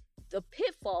the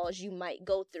pitfalls you might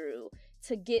go through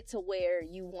to get to where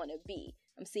you want to be.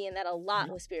 I'm seeing that a lot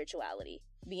with spirituality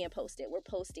being posted.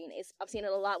 I'm seeing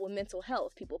it a lot with mental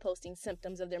health, people posting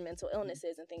symptoms of their mental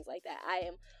illnesses and things like that. I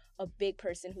am a big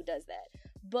person who does that.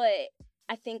 But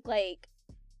I think like,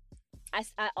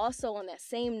 I also, on that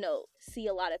same note, see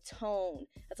a lot of tone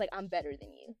that's like, I'm better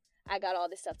than you. I got all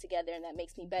this stuff together and that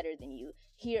makes me better than you.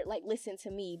 Here, like, listen to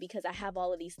me because I have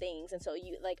all of these things. And so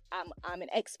you, like, I'm an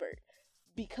expert.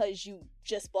 Because you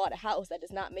just bought a house, that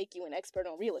does not make you an expert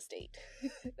on real estate.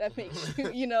 That makes you,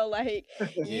 you know, like,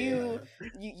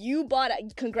 you bought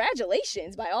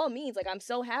congratulations, by all means. Like, I'm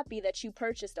so happy that you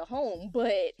purchased a home,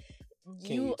 but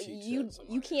you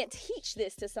can't teach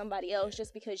this to somebody else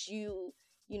just because you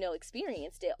know,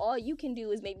 experienced it. All you can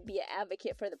do is maybe be an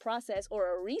advocate for the process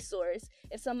or a resource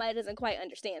if somebody doesn't quite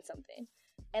understand something.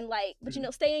 And like, but you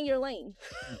know, stay in your lane.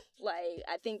 Like,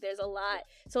 I think there's a lot.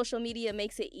 Social media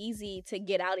makes it easy to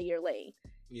get out of your lane.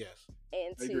 Yes.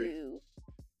 And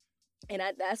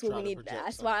that's what Try we to need.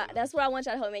 project That's where I want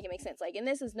y'all to help make it make sense. Like, and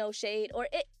this is no shade, or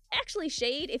it actually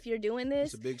shade if you're doing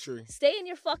this. It's a big tree. Stay in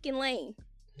your fucking lane.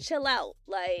 Chill out.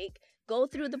 Like, go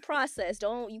through the process.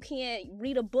 You can't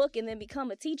read a book and then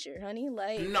become a teacher, honey.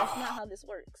 Like, that's not how this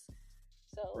works.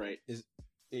 So right.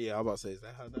 Yeah, I'm about to say, is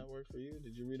that how that worked for you?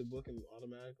 Did you read a book and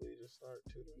automatically just start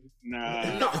tutoring?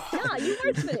 Nah. You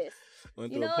worked for this.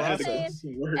 Went You through know a what I'm process.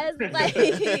 saying? As like,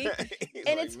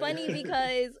 and it's funny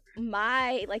because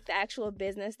my the actual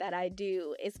business that I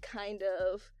do is kind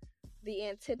of the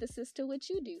antithesis to what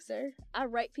you do, sir. I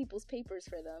write people's papers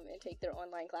for them and take their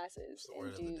online classes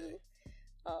and do.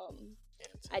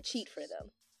 I cheat for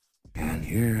them. And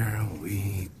here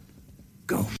we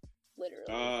go.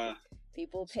 Literally,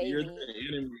 people pay you're me.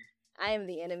 The enemy. I am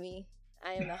the enemy.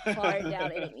 I am the hard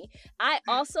down enemy. I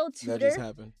also tutor. That just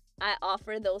happened. I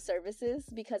offer those services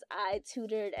because I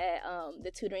tutored at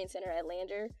the tutoring center at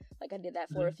Lander. Like I did that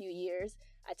for a few years.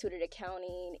 I tutored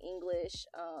accounting, English,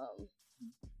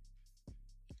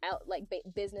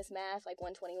 business math, like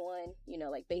 121. You know,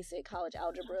 like basic college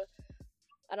algebra.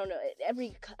 I don't know.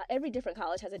 Every different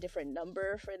college has a different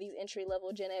number for these entry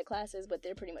level gen ed classes, but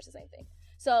they're pretty much the same thing.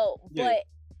 So, Yeah. but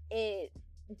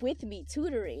with me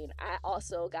tutoring, I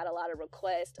also got a lot of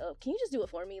requests of, can you just do it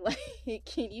for me? Like,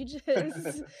 can you just,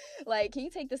 can you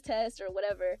take this test or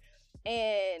whatever?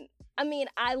 And I mean,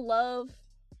 I love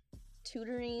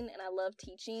tutoring and I love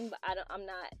teaching, but I'm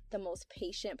not the most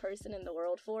patient person in the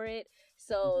world for it.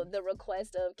 So the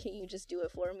request of, can you just do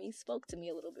it for me, spoke to me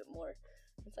a little bit more.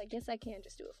 It's like, yes, I can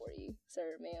just do it for you,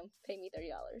 sir, ma'am. Pay me $30.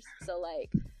 So,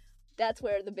 that's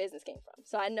where the business came from.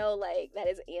 So I know, that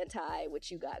is anti what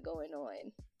you got going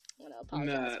on. I want to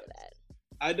apologize for that.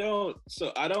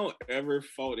 I don't ever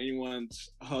fault anyone's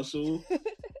hustle.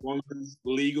 One is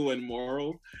legal and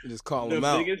moral. You just call them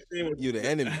out. You the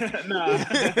enemy. Nah.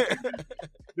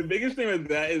 The biggest thing with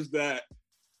that is that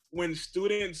when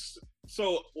students,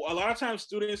 so a lot of times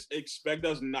students expect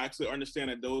us not to understand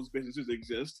that those businesses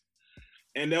exist.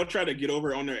 And they'll try to get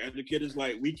over on their educators,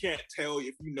 like, we can't tell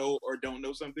if you know or don't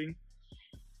know something.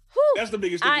 Whew. That's the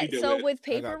biggest thing we do. So with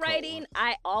paper writing,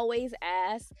 I always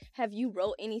ask, have you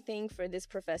wrote anything for this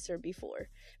professor before?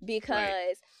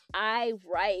 Because I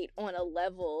write on a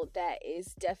level that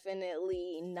is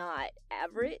definitely not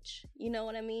average. You know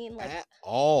what I mean? At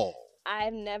all. I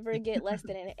never get less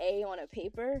than an A on a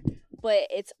paper, but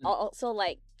it's also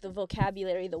the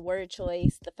vocabulary, the word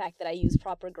choice, the fact that I use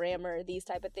proper grammar, these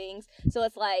type of things. So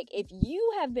it's like, if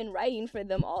you have been writing for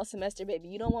them all semester, baby,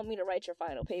 you don't want me to write your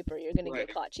final paper, you're going to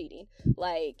get caught cheating,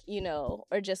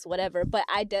 or just whatever. But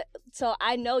so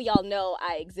I know y'all know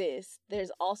I exist. There's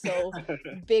also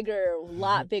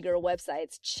lot bigger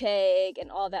websites, Chegg and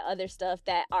all that other stuff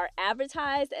that are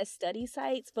advertised as study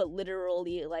sites, but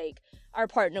literally are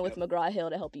partner with McGraw-Hill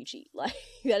to help you cheat.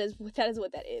 That is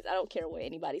what that is. I don't care what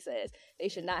anybody says. They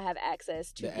should not have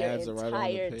access to your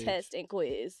entire test and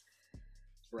quiz.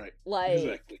 Right.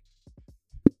 Exactly.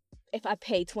 If I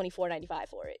pay $24.95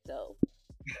 for it, so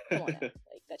come on now.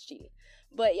 That's cheating.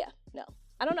 But yeah, no.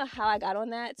 I don't know how I got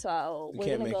on that, so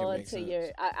we're gonna go into your.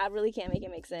 I really can't make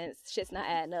it make sense. Shit's not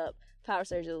adding up. Power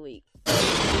surge of the week.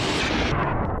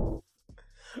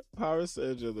 Power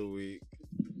surge of the week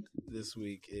this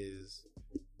week is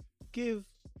give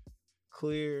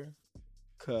clear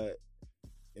cut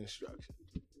instructions.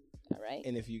 All right.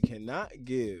 And if you cannot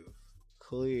give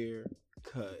clear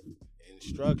cut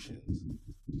instructions,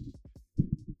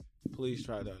 please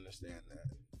try to understand that.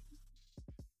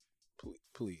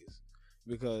 Please.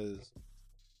 Because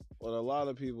what a lot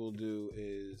of people do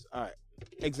is, all right,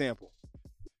 example,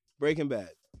 Breaking Bad.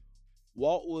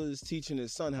 Walt was teaching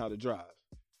his son how to drive.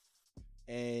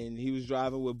 And he was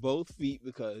driving with both feet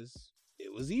because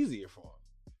it was easier for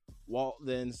him. Walt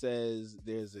then says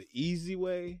there's an easy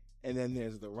way and then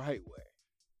there's the right way.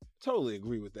 Totally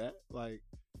agree with that.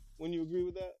 When you agree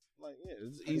with that, yeah,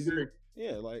 it's easier.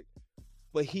 Yeah,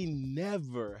 but he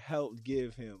never helped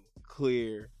give him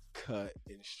clear cut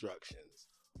instructions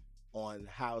on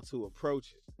how to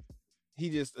approach it. He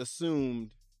just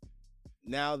assumed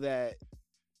now that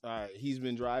he's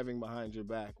been driving behind your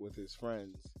back with his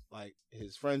friends,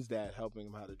 his friend's dad helping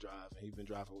him how to drive, and he's been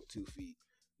driving with 2 feet.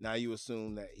 Now you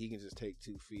assume that he can just take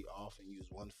 2 feet off and use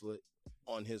 1 foot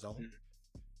on his own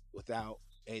without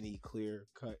any clear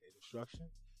cut instruction.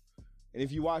 And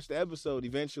if you watch the episode,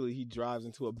 eventually he drives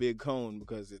into a big cone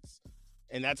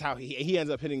and that's how he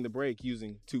ends up hitting the brake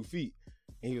using 2 feet.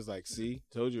 And he was like, see,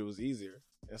 told you it was easier.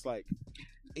 It's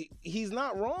he's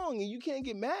not wrong, and you can't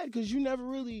get mad because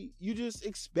you just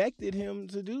expected him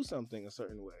to do something a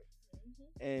certain way.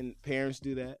 And parents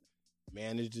do that,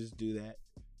 managers do that,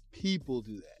 people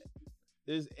do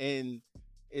that. And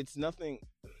it's nothing.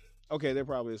 Okay, there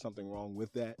probably is something wrong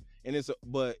with that,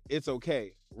 but it's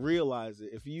okay. Realize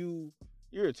it. If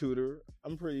you're a tutor,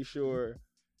 I'm pretty sure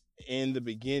in the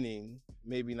beginning,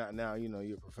 maybe not now.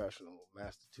 You're a professional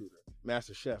master tutor,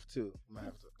 master chef too.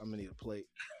 I'm gonna need a plate,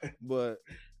 but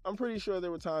I'm pretty sure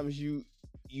there were times you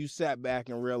sat back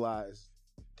and realized,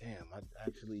 damn, I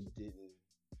actually didn't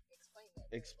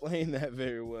explain that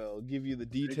very well, give you the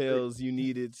details you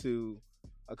needed to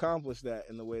accomplish that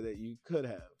in the way that you could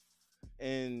have.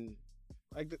 And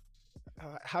like,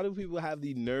 how do people have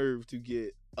the nerve to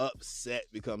get upset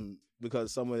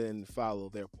because someone didn't follow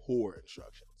their poor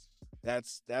instructions?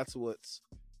 That's what's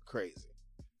crazy.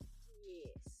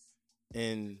 Yes.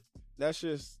 And that's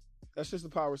just the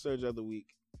power surge of the week.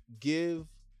 Give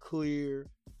clear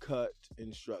cut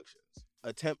instructions.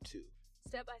 Attempt to.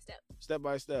 Step by step. Step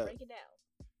by step. Break it down.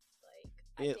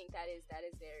 I think that is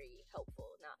very helpful,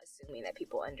 not assuming that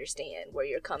people understand where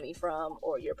you're coming from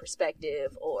or your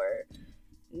perspective or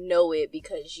know it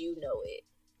because you know it.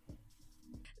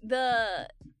 The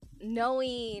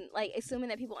knowing, like, assuming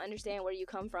that people understand where you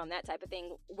come from, that type of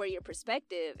thing, where your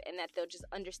perspective, and that they'll just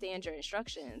understand your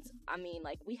instructions. I mean,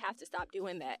 like, we have to stop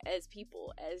doing that as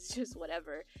people, as just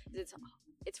whatever.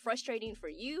 It's frustrating for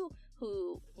you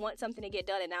who want something to get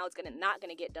done and now it's not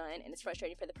gonna get done, and it's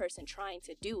frustrating for the person trying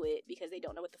to do it because they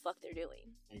don't know what the fuck they're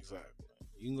doing. Exactly.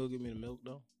 You can go get me the milk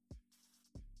though.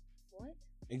 What?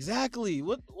 Exactly.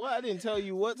 What? I didn't tell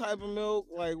you what type of milk.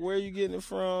 Like, where are you getting it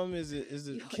from? Is it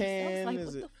canned? Like, is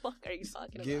what it? the fuck are you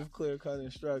talking about? Give clear cut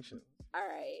instructions. All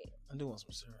right. I do want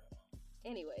some cereal.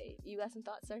 Anyway, you got some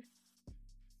thoughts, sir?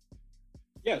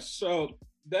 Yes. So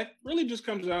that really just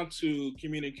comes down to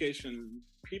communication.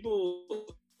 People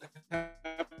have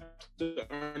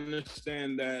to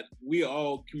understand that we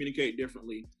all communicate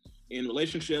differently in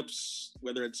relationships,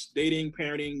 whether it's dating,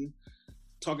 parenting,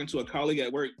 talking to a colleague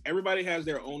at work. Everybody has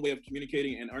their own way of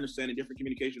communicating and understanding different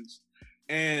communications.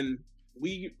 And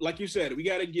we, like you said, we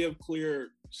got to give clear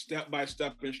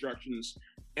step-by-step instructions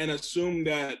and assume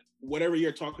that whatever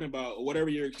you're talking about or whatever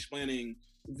you're explaining,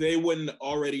 they wouldn't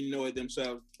already know it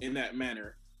themselves in that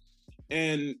manner.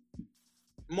 And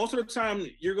most of the time,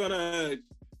 you're going to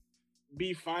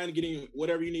be fine getting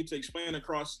whatever you need to explain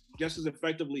across just as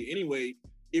effectively anyway,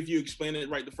 if you explain it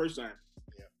right the first time.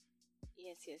 Yeah.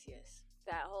 Yes.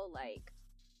 That whole, like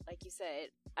you said,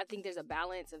 I think there's a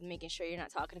balance of making sure you're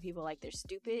not talking to people like they're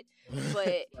stupid,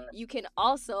 but you can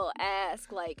also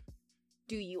ask, like,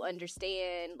 do you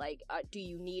understand? Like, do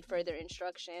you need further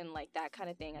instruction? Like, that kind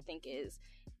of thing, I think, is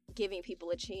giving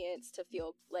people a chance to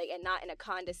feel like, and not in a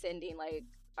condescending, like,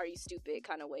 are you stupid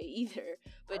kind of way either,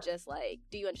 but just like,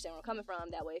 do you understand where I'm coming from?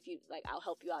 That way, if you, like, I'll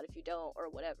help you out if you don't, or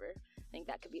whatever. I think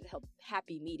that could be the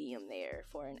happy medium there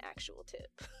for an actual tip.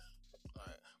 All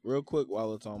right. Real quick,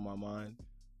 while it's on my mind,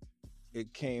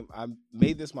 I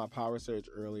made this my power surge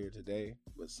earlier today,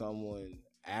 but someone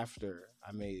after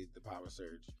I made the power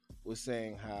surge was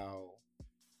saying how,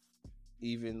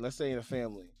 even, let's say in a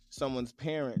family, someone's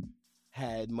parent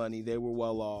had money, they were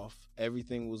well off,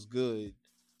 everything was good,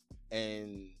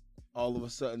 and all of a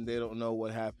sudden they don't know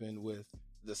what happened with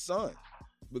the son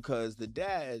because the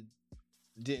dad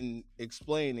didn't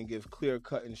explain and give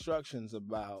clear-cut instructions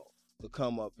about the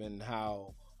come up and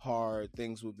how hard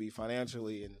things would be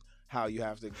financially and how you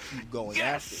have to keep going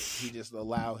after it. He just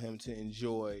allowed him to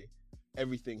enjoy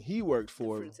everything he worked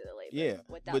for. The fruits of the labor, yeah,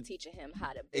 without teaching him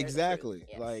how to bear exactly. The fruit.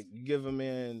 Yes. Like, you give a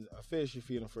man a fish, you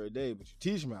feed him for a day, but you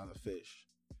teach him how to fish.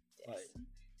 Yes. Like,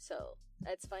 so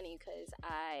that's funny because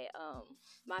I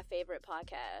my favorite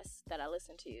podcast that I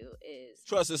listen to is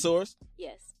Trusted Source.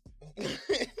 Yes.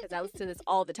 Because I listen to this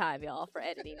all the time, y'all, for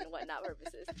editing and whatnot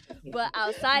purposes. But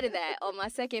outside of that, on my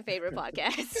second favorite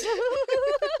podcast,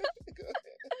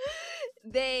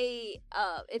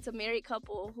 it's a married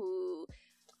couple who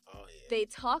they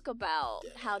talk about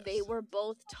how they were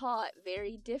both taught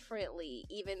very differently,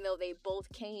 even though they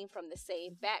both came from the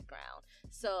same background.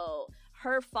 So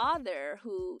her father,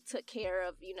 who took care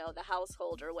of, the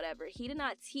household or whatever, he did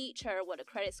not teach her what a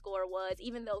credit score was,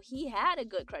 even though he had a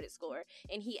good credit score.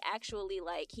 And he actually,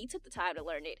 he took the time to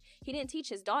learn it. He didn't teach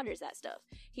his daughters that stuff.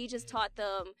 He just taught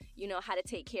them, how to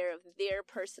take care of their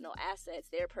personal assets,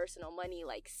 their personal money,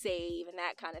 like save and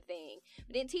that kind of thing.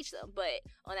 But didn't teach them. But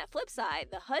on that flip side,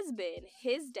 the husband,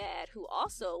 his dad, who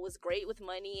also was great with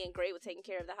money and great with taking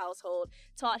care of the household,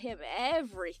 taught him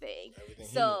everything.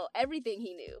 Everything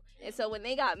he knew. And so when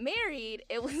they got married,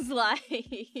 it was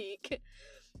like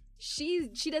she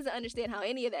doesn't understand how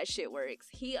any of that shit works.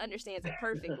 He understands it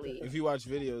perfectly. If you watch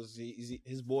videos,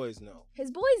 his boys know.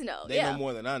 His boys know. They know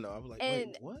more than I know. I'm like,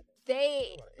 wait, what?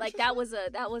 They that was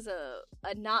a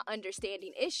not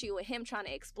understanding issue, and him trying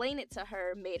to explain it to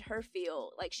her made her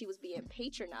feel like she was being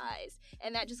patronized.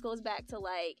 And that just goes back to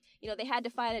they had to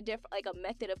find a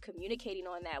method of communicating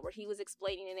on that, where he was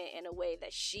explaining it in a way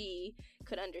that she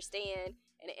could understand.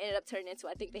 And it ended up turning into,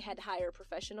 I think they had to hire a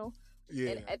professional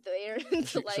Yeah. And at the end to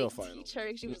She'll like fight him. teach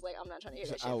her, she was like, I'm not trying to hear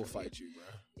that shit. I will from you. fight you, bro.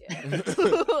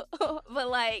 Yeah. But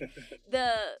like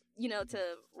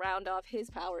to round off his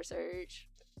power surge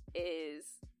is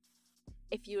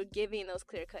if you're giving those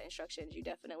clear-cut instructions, you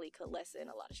definitely could lessen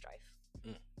a lot of strife.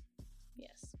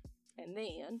 Yes. And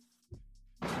then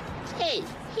Hey,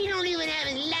 he don't even have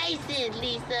his license,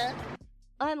 Lisa.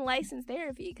 unlicensed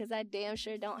therapy, because I damn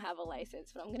sure don't have a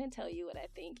license, but I'm gonna tell you what I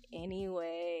think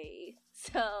anyway.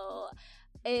 So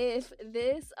if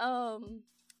this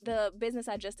the business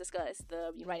I just discussed,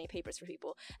 the writing papers for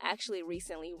people, actually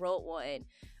recently wrote one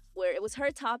where it was her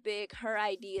topic, her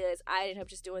ideas. I ended up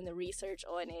just doing the research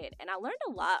on it, and I learned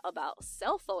a lot about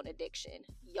cell phone addiction,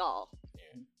 y'all.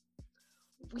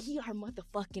 We are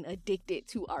motherfucking addicted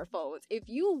to our phones. If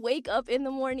you wake up in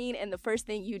the morning and the first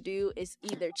thing you do is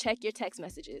either check your text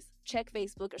messages, check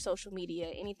Facebook or social media,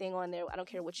 anything on there, I don't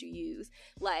care what you use,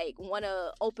 like want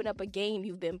to open up a game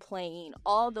you've been playing,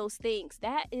 all those things,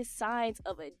 that is signs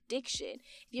of addiction.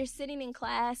 If you're sitting in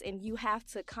class and you have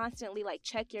to constantly like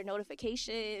check your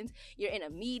notifications, you're in a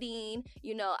meeting,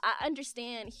 I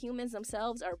understand humans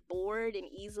themselves are bored and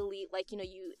easily, like,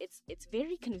 it's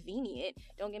very convenient.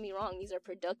 Don't get me wrong, these are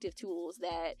productive tools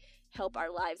that help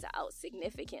our lives out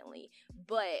significantly.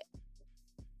 But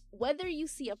whether you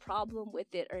see a problem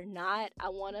with it or not, I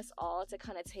want us all to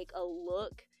kind of take a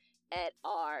look at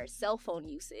our cell phone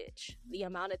usage, the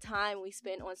amount of time we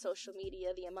spend on social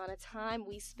media, the amount of time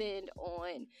we spend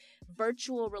on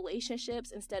virtual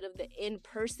relationships instead of the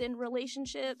in-person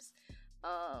relationships.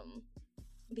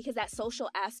 Because that social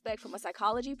aspect from a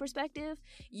psychology perspective,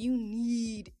 you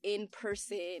need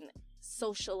in-person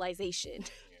socialization.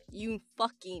 You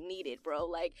fucking need it, bro.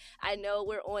 Like, I know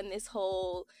we're on this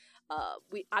whole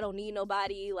I don't need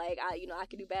nobody, like I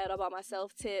can do bad all by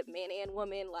myself tip, man and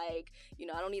woman, like,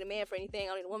 I don't need a man for anything, I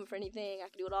don't need a woman for anything, I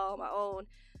can do it all on my own.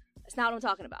 That's not what I'm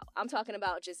talking about. I'm talking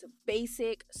about just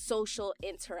basic social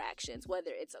interactions,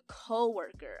 whether it's a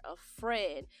coworker, a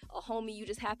friend, a homie you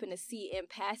just happen to see in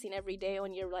passing every day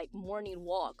on your like morning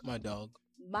walk. My dog.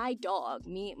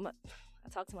 I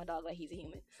talk to my dog like he's a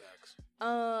human. Facts.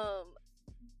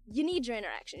 You need your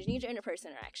interactions. You need your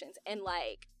interpersonal interactions. And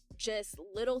like just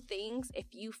little things, if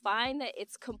you find that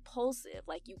it's compulsive,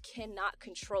 like you cannot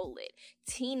control it.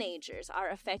 Teenagers are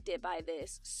affected by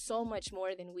this so much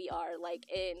more than we are. Like,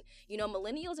 and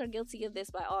millennials are guilty of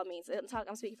this by all means.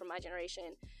 I'm speaking from my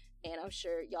generation, and I'm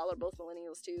sure y'all are both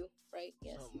millennials too, right?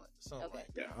 Yes. Something Okay.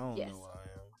 like that. I don't know what I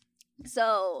am.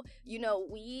 So,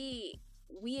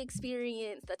 we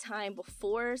experienced the time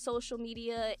before social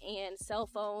media and cell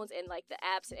phones and like the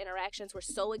apps and interactions were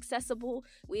so accessible.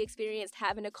 We experienced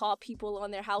having to call people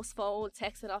on their house phone,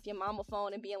 texting off your mama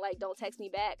phone and being like, don't text me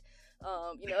back.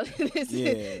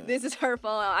 This is her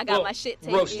phone. I got my shit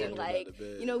taken. Like,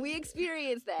 we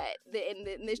experienced that. And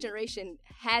this generation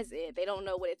has it. They don't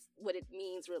know what it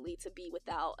means really to be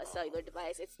without a cellular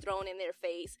device. It's thrown in their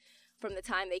face from the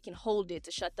time they can hold it to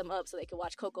shut them up so they can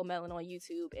watch Coco Melon on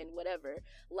YouTube and whatever.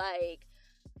 Like,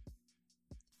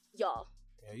 y'all.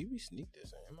 Yeah, you be sneak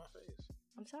this in my face.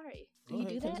 I'm sorry. Go Do you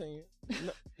ahead, do that? continue.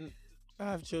 No,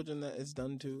 I have children that it's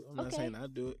done to. I'm not saying I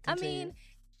do it. Continue.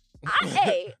 I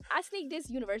mean, I sneak this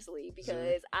universally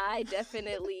because I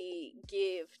definitely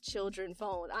give children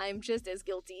phones. I'm just as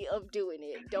guilty of doing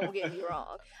it. Don't get me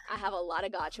wrong. I have a lot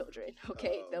of godchildren,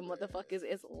 okay? Them motherfuckers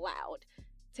is loud.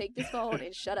 Take this phone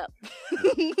and shut up.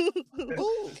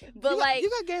 Ooh, but you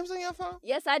got games on your phone?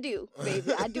 Yes, I do,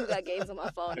 baby. I do got games on my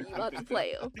phone, and you about to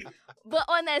play them. But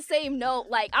on that same note,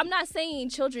 like, I'm not saying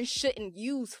children shouldn't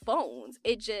use phones.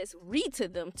 It just read to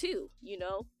them too,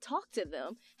 talk to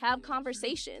them, have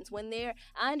conversations.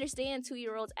 I understand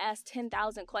 2-year-olds ask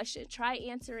 10,000 questions. Try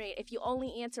answering. If you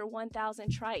only answer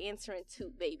 1,000, try answering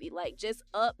 2, baby. Like, just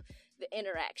up the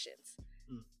interactions.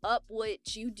 Up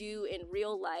what you do in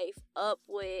real life, up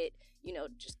with,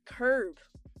 just curb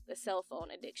the cell phone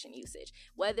addiction usage.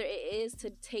 Whether it is to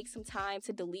take some time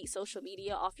to delete social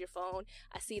media off your phone.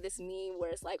 I see this meme where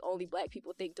it's like only black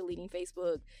people think deleting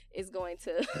Facebook is going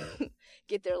to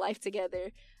get their life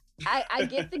together. I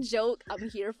get the joke. I'm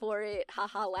here for it.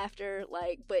 Haha, laughter.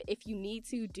 Like, but if you need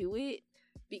to, do it,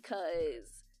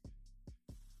 because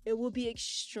it will be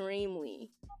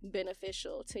extremely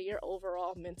beneficial to your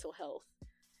overall mental health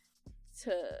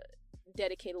to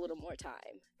dedicate a little more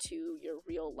time to your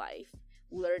real life,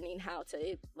 learning how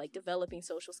to, like, developing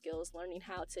social skills, learning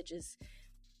how to just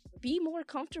be more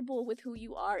comfortable with who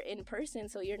you are in person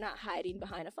so you're not hiding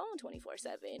behind a phone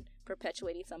 24/7,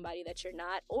 perpetuating somebody that you're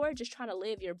not, or just trying to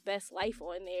live your best life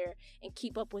on there and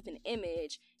keep up with an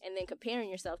image and then comparing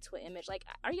yourself to an image. Like,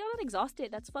 are y'all not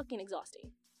exhausted? That's fucking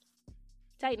exhausting.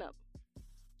 Tighten up.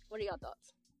 What are y'all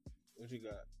thoughts? What you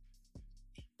got?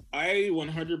 I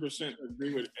 100%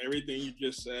 agree with everything you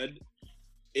just said.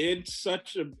 It's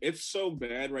so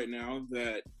bad right now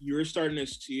that you're starting to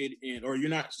see it or you're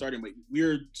not starting, but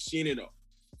we're seeing it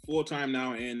full time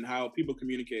now in how people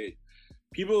communicate.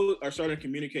 People are starting to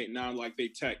communicate now like they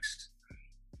text.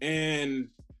 And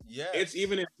it's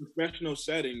even in professional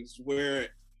settings where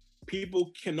people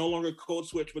can no longer code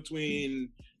switch between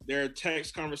their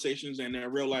text conversations and their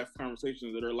real life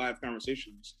conversations that are live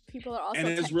conversations. People are also and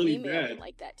it's really emailing bad.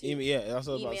 like that too. Yeah, that's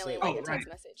what I was about to say. Emailing like a text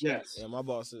message. Yes. Yeah, my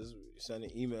boss is sending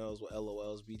emails with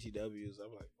LOLs, BTWs.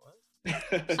 I'm like, what?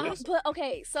 But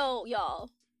okay, so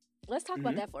y'all, let's talk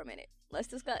about that for a minute. Let's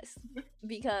discuss,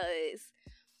 because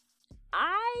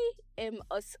I'm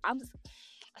a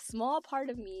small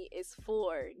part of me is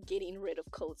for getting rid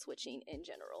of code switching in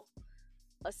general.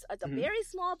 A very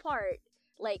small part.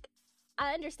 Like,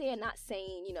 I understand not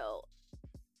saying,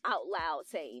 out loud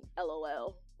saying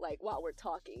LOL, like while we're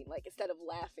talking, like instead of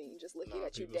laughing, just looking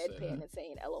at you deadpan and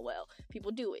saying LOL.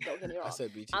 People do it, don't get me wrong. I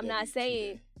said BTW, I'm not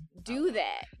saying do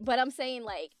that, but I'm saying,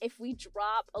 like, if we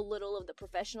drop a little of the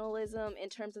professionalism in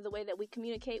terms of the way that we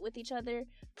communicate with each other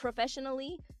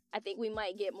professionally, I think we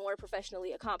might get more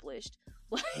professionally accomplished.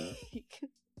 Like,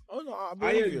 oh no, I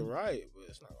believe you're right, but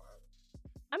it's not gonna happen.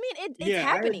 I mean, it's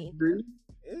happening.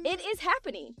 It is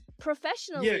happening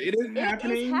professionally. Yeah, it is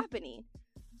happening. It is happening.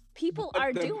 People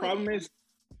are doing it. The problem is,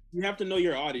 you have to know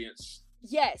your audience.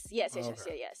 Yes. You That's have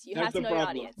to know your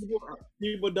audience.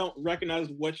 People don't recognize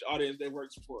which audience they work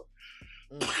for.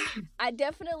 I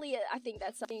think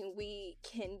that's something we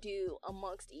can do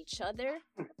amongst each other,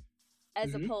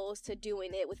 as opposed to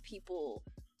doing it with people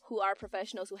who are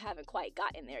professionals who haven't quite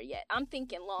gotten there yet. I'm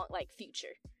thinking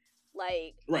future.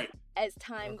 Like, right. As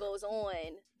time goes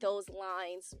on, those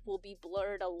lines will be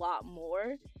blurred a lot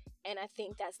more, and I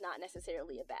think that's not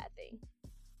necessarily a bad thing.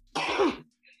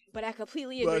 But I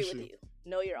completely agree with you.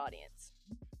 Know your audience.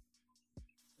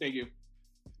 Thank you.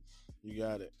 You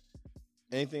got it.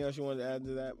 Anything else you wanted to add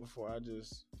to that before I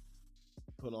just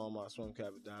put on my swim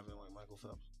cap and dive in like Michael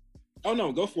Phelps? Oh,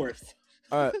 no. Go for it.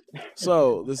 All right.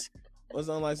 So, what's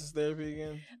unlicensed therapy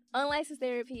again? Unlicensed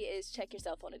therapy is check your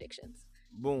cell phone addictions.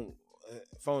 Boom.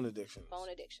 Phone addiction. Phone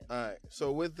addiction. All right.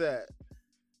 So with that,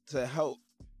 to help,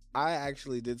 I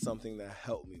actually did something that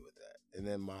helped me with that. And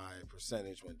then my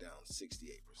percentage went down 68%.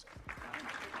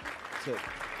 Took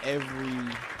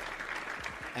every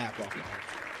app off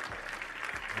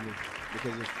my phone.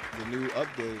 Because of the new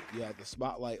update, you have the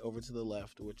spotlight over to the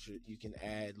left, which you can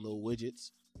add little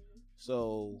widgets.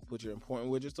 So put your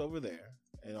important widgets over there.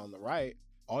 And on the right,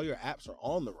 all your apps are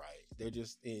on the right. They're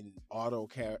just in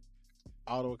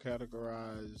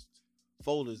auto-categorized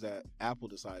folders that Apple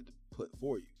decided to put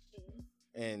for you.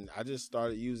 And I just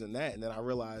started using that, and then I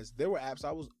realized there were apps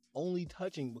I was only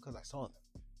touching because I saw them.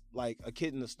 Like a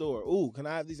kid in the store. Ooh, can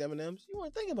I have these M&Ms? You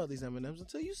weren't thinking about these M&Ms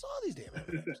until you saw these damn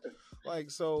M&Ms. Like,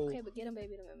 so... Okay, but get them,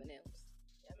 baby, them M&Ms.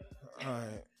 All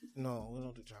right. No, we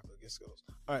don't do chocolate. Get Skittles.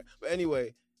 All right. But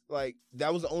anyway, like,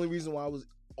 that was the only reason why I was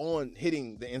on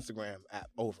hitting the Instagram app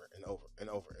over and over and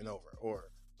over and over. Or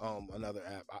another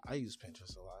app. I use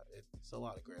Pinterest a lot. It's a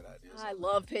lot of great ideas. I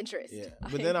love Pinterest. Yeah.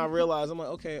 But then I realized, I'm like,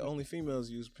 okay, only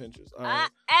females use Pinterest. All right.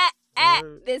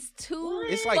 There's two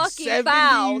it's like fucking 70,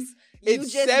 fouls.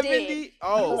 It's 70.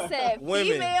 Oh, you said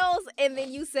women. females, and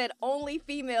then you said only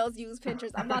females use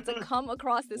Pinterest. I'm about to come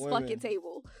across this fucking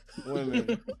table.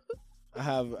 Women. I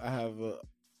have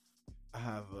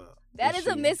That is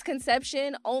a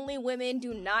misconception. Only women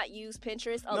do not use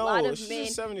Pinterest. A lot of men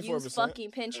use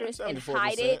fucking Pinterest and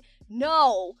hide it.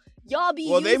 No. Y'all be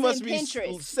using Pinterest. They must be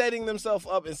setting themselves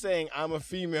up and saying, I'm a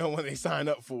female when they sign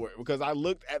up for it. Because I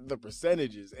looked at the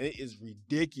percentages, and it is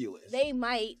ridiculous. They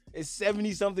might. It's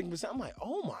 70-something%. I'm like,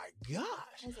 oh, my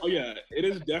gosh. Oh, yeah. It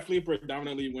is definitely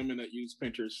predominantly women that use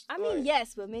Pinterest. I mean,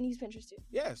 yes, but men use Pinterest, too.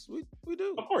 Yes, we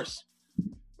do. Of course.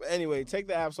 But anyway, take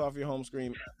the apps off your home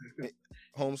screen.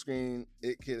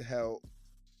 It could help.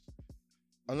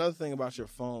 Another thing about your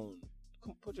phone,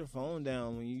 put your phone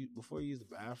down before you use the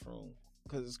bathroom,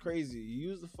 because it's crazy. You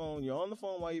use the phone, you're on the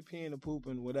phone while you're peeing or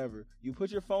pooping, whatever. You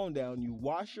put your phone down, you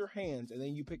wash your hands, and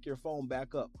then you pick your phone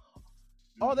back up.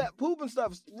 All that pooping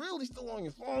stuff is really still on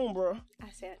your phone, bro. I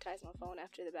sanitize my phone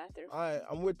after the bathroom.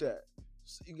 I'm with that.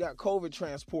 You got COVID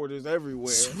transporters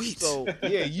everywhere. Sweet. So,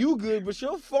 yeah, you good, but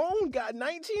your phone got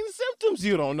 19 symptoms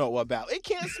you don't know about. It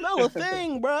can't smell a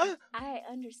thing, bruh. I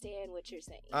understand what you're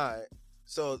saying. All right.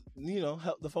 So,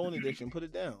 help the phone addiction. Put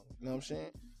it down. You know what I'm saying?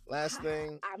 Last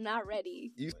thing. I'm not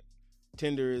ready.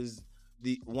 Tinder is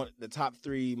the top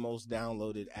 3 most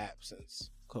downloaded apps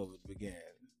since COVID began.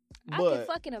 I can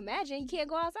fucking imagine. You can't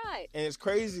go outside. And it's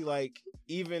crazy, like,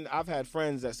 even I've had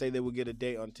friends that say they would get a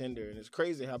date on Tinder, and it's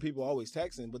crazy how people always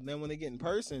texting, but then when they get in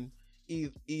person,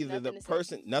 either the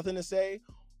person nothing to say,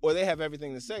 or they have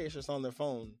everything to say. It's just on their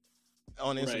phone,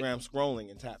 on Instagram,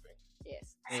 scrolling and tapping.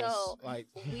 Yes. And So like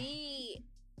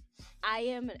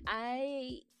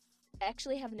I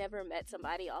actually have never met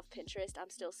somebody off Pinterest. I'm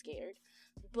still scared,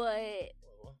 but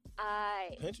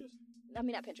Pinterest. I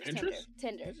mean, not Pinterest.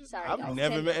 Tinder. Sorry, I've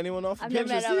never met anyone off I've Pinterest. never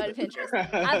met anyone on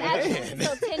Pinterest. I've actually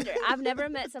so Tinder. I've never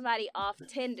met somebody off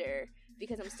Tinder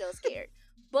because I'm still scared.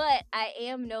 But I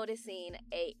am noticing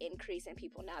a increase in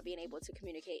people not being able to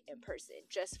communicate in person,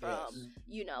 just from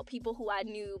people who I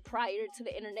knew prior to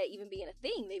the internet even being a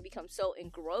thing. They become so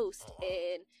engrossed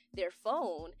in their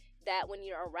phone that when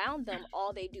you're around them,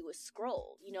 all they do is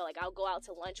scroll. Like I'll go out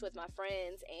to lunch with my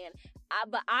friends,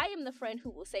 but I am the friend who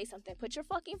will say something. Put your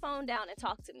fucking phone down and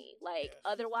talk to me. Like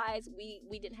otherwise,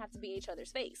 we didn't have to be in each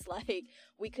other's face. Like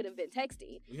we could have been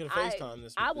texting. We could have FaceTime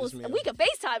this meal. We could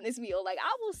FaceTime this meal. Like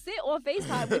I will sit on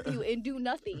FaceTime with you and do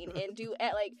nothing and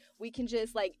we can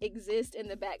just like exist in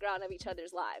the background of each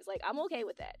other's lives. Like I'm okay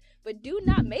with that. But do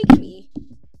not make me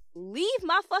leave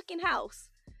my fucking house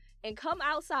and come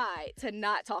outside to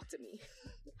not talk to me.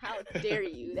 How dare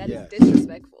you? That is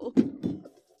disrespectful.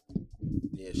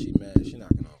 Yeah, she mad. She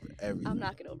knocking over everything. I'm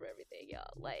knocking over everything,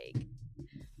 y'all. Like,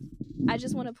 I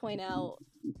just want to point out,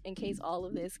 in case all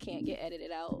of this can't get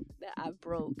edited out, that I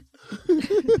broke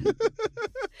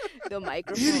the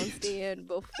microphone stand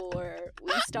before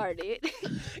we started.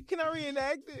 Can I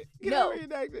reenact it? No. I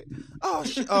reenact it?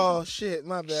 Oh shit,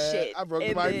 my bad. Shit. I broke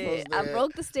the microphone stand. I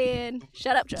broke the stand.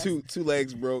 Shut up, Trust. Two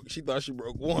legs broke. She thought she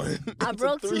broke one. I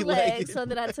broke 2 legs, so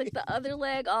that I took the other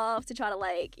leg off to try to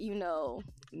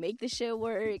make the shit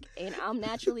work, and I'm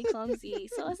naturally clumsy,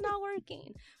 so it's not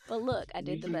working. But look, I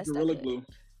did the best I could. Glue.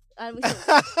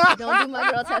 Don't do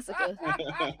my girl Tessica.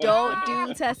 Don't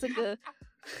do Tessica.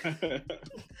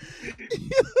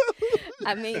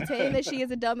 I maintain that she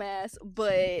is a dumbass,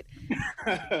 but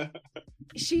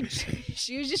she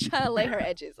was just trying to lay her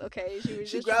edges, okay?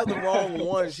 She grabbed the wrong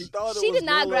one. She thought she did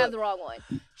not grab the wrong one.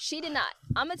 She did not.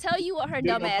 I'm gonna tell you what her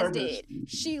dumbass did.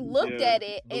 She looked at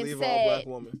it and said,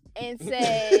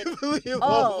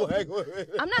 "Oh,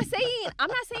 I'm not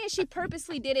saying she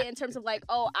purposely did it in terms of like,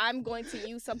 oh, I'm going to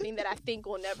use something that I think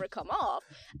will never come off.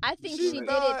 I think she did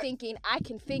it thinking I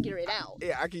can figure it out.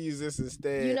 Yeah, I can use this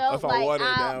instead. If I water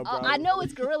it down. I know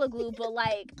it's Gorilla Glue, but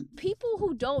like people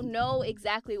who don't know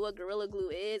exactly what Gorilla Glue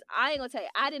is, I ain't gonna tell you.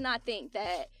 I did not think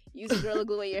that using Gorilla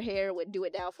Glue in your hair would do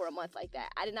it down for a month like that.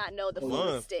 I did not know the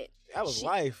full extent. That was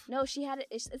life. No, she had it.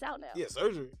 It's out now. Yeah,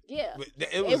 surgery. Yeah,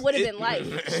 it would have been life.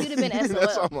 She'd have been SOL.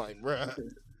 That's what I'm like,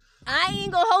 bruh. I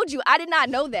ain't gonna hold you. I did not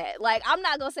know that. Like, I'm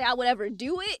not gonna say I would ever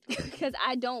do it because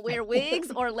I don't wear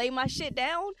wigs or lay my shit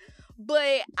down.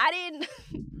 But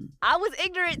I was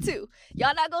ignorant too.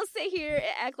 Y'all not gonna sit here and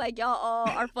act like y'all all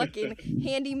are fucking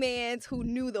handymans who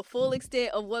knew the full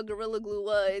extent of what Gorilla Glue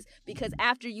was because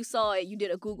after you saw it, you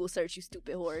did a Google search, you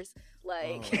stupid whores.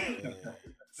 Like,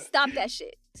 stop that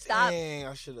shit. Stop. Dang,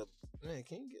 I should have. Man,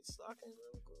 can you get stock in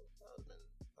Gorilla Glue?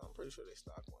 I'm pretty sure they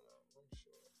stock one up. I'm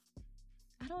sure.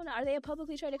 I don't know. Are they a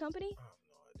publicly traded company? I have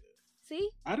no idea. See?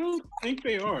 I don't think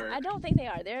they are. I don't think they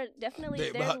are. They're definitely...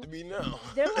 They're about to be now.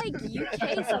 They're like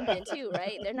UK something too,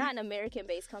 right? They're not an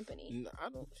American-based company. No, I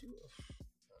don't...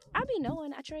 I be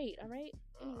knowing. I trade, all right?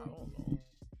 I don't know.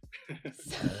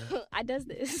 So, I does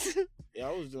this. Yeah,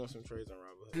 I was doing some trades on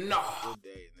Robinhood. No. Good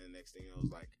day. And then next thing I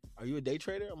was like, are you a day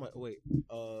trader? I'm like, wait,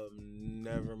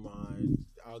 never mind.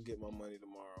 I'll get my money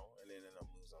tomorrow. And then I'm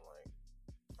losing. I'm like,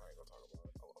 I ain't gonna talk about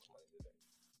it. I lost money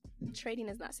today. Trading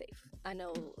is not safe. I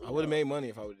know. I would have made money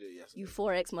if I would have did it yesterday. You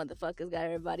Forex motherfuckers got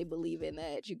everybody believing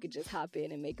that you could just hop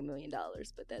in and make $1 million,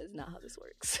 but that is not how this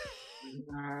works.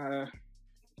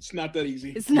 It's not that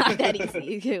easy. It's not that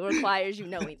easy. It requires you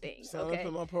knowing things. Sign okay. up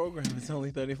in my program. It's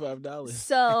only $35.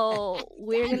 So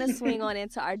we're gonna swing on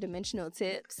into our dimensional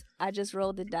tips. I just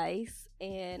rolled the dice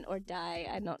or die.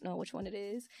 I don't know which one it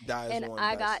is. Die is and one,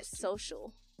 I dice got is two.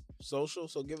 social. Social.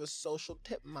 So give us social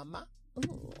tip, mama.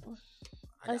 Ooh.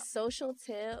 A social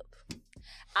tip.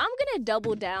 I'm gonna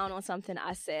double down on something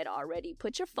I said already.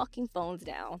 Put your fucking phones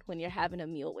down when you're having a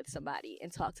meal with somebody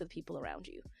and talk to the people around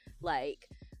you. Like,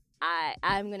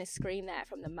 I'm going to scream that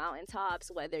from the mountaintops,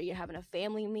 whether you're having a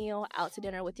family meal, out to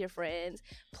dinner with your friends.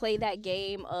 Play that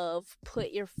game of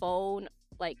put your phone,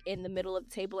 like, in the middle of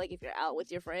the table, like if you're out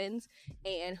with your friends,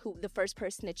 and who the first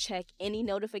person to check any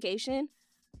notification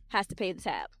has to pay the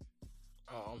tab.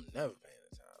 Oh, I'm never paying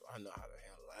the tab. I know how to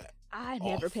handle that. I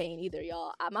never paying either,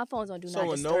 y'all. My phone's on do So not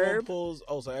when disturb. no one pulls,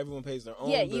 so everyone pays their own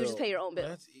bill. Yeah, you just pay your own bill.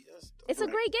 That's It's a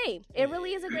great game. It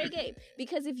really is a great game.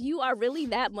 Because if you are really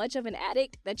that much of an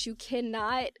addict that you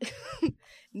cannot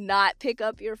not pick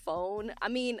up your phone, I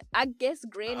mean, I guess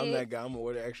granted... I'm that guy. I'm going to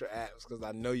order extra apps because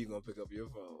I know you're going to pick up your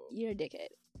phone. You're a dickhead.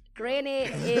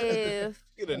 Granted, if...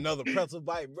 Get another pretzel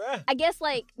bite, bruh. I guess,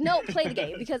 like, no, play the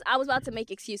game. Because I was about to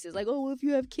make excuses. Like, oh, if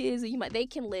you have kids, they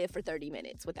can live for 30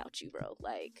 minutes without you, bro.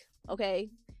 Like, okay?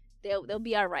 They'll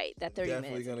be all right, that 30 minutes.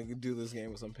 Definitely going to do this game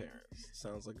with some parents.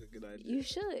 Sounds like a good idea. You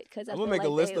should. Cause I'm going to make a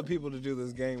list of people to do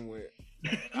this game with.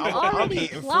 You already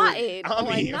plotted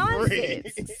on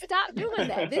nonsense. Stop doing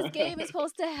that. This game is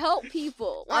supposed to help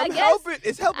people. Well,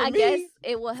 It's helping me. I guess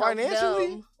it will help financially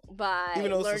them by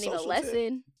even though learning a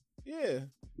lesson. Yeah.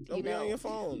 Don't be on your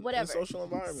phone. Whatever. In social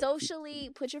environment. Socially,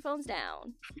 put your phones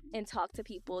down and talk to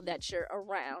people that you're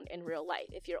around in real life.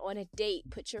 If you're on a date,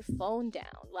 put your phone down.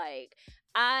 Like,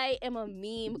 I am a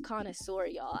meme connoisseur,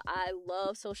 y'all. I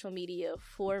love social media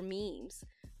for memes.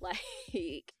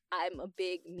 Like, I'm a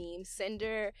big meme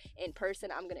sender. In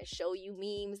person, I'm going to show you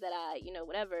memes that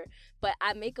whatever. But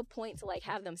I make a point to, like,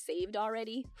 have them saved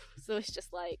already. So it's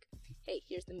just like, hey,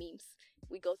 here's the memes.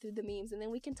 We go through the memes and then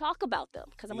we can talk about them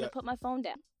because I'm going to put my phone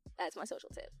down. That's my social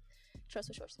tip. Trust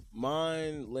what's yours.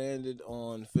 Mine landed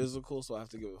on physical, so I have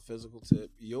to give a physical tip.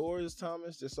 Yours,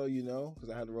 Thomas, just so you know, because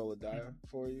I had to roll a die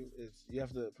for you, you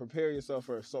have to prepare yourself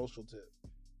for a social tip.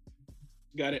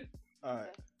 Got it. All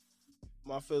right.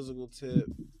 My physical tip,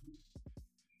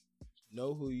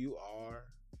 know who you are,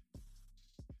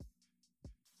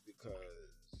 because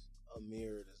a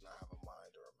mirror does not have a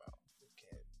mind or a mouth. It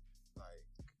can't,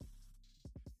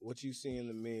 what you see in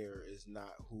the mirror is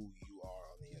not who you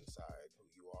are on the inside, who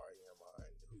you are in your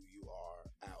mind, who you are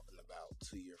out and about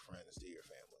to your friends, to your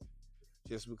family.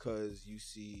 Just because you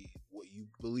see what you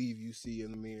believe you see in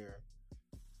the mirror.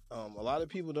 A lot of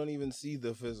people don't even see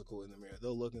the physical in the mirror.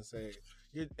 They'll look and say,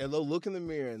 they'll look in the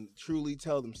mirror and truly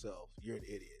tell themselves, you're an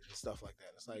idiot and stuff like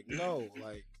that. It's like,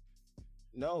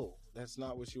 no, that's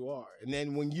not what you are. And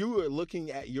then when you are looking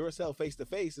at yourself face to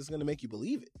face, it's going to make you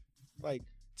believe it. Like,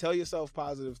 tell yourself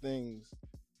positive things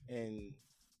and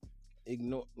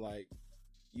ignore,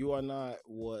 you are not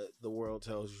what the world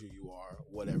tells you are,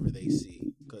 whatever they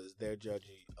see, because they're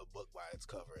judging a book by its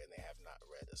cover and they have not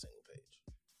read a single page.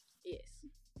 Yes.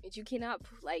 But you cannot,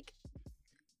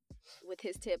 with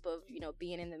his tip of,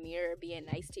 being in the mirror, being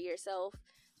nice to yourself,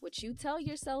 what you tell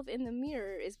yourself in the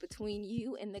mirror is between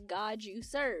you and the God you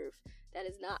serve. That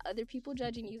is not other people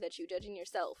judging you, that you judging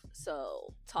yourself.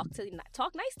 So talk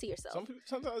nice to yourself.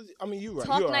 Sometimes, you're right.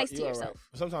 Talk nice to yourself.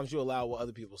 Right. Sometimes you allow what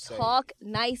other people say. Talk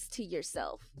nice to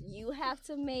yourself. You have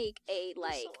to make you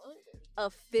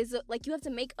have to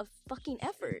make a fucking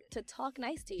effort to talk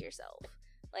nice to yourself.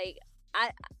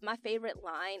 My favorite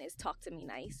line is "talk to me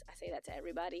nice." I say that to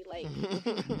everybody,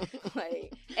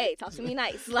 hey, talk to me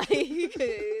nice, I don't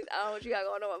know what you got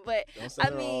going on, but don't send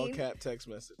her all cap text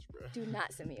message, bro. Do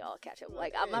not send me all cap text.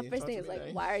 My first thing is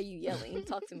nice. Why are you yelling?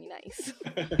 Talk to me nice.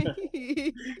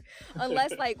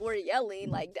 Unless we're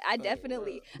yelling, I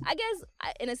definitely, I guess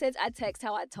in a sense, I text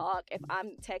how I talk. If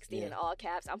I'm texting in all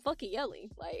caps, I'm fucking yelling,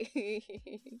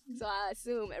 so I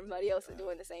assume everybody else is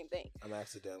doing the same thing. I'm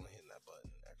accidentally hitting that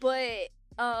button. But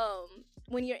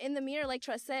when you're in the mirror, like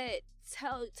Trust said,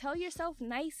 tell yourself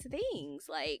nice things.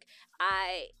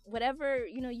 Whatever,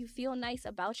 you feel nice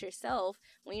about yourself,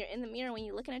 when you're in the mirror, when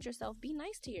you're looking at yourself, be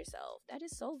nice to yourself. That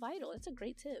is so vital. It's a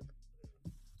great tip.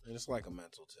 And it's like a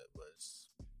mental tip, but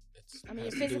it's you're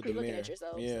physically looking at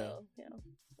yourself. Yeah. So,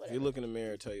 if you look in the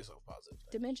mirror, tell yourself positive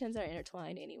things. Dimensions are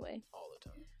intertwined anyway. All the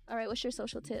time. All right, what's your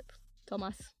social tip,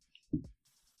 Tomas?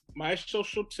 My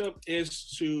social tip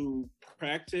is to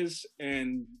practice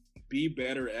and be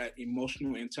better at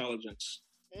emotional intelligence.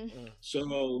 Mm-hmm.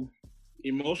 So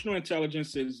emotional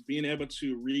intelligence is being able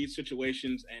to read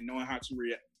situations and knowing how to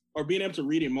react, or being able to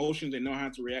read emotions and know how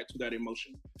to react to that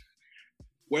emotion.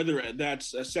 Whether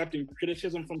that's accepting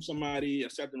criticism from somebody,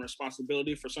 accepting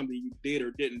responsibility for something you did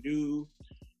or didn't do,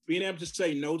 being able to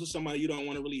say no to somebody you don't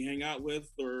want to really hang out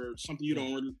with, or something you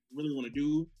don't really want to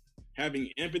do, having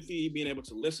empathy, being able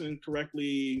to listen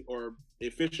correctly or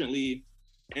efficiently,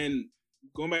 and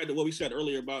going back to what we said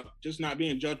earlier about just not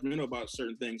being judgmental about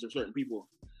certain things or certain people.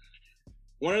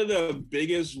 One of the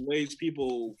biggest ways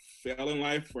people fail in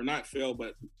life, or not fail,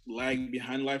 but lag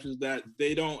behind life, is that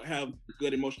they don't have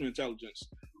good emotional intelligence,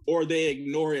 or they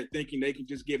ignore it thinking they can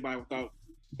just get by without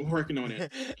working on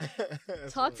it.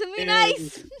 Talk to me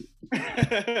nice.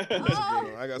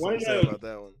 I got something to say about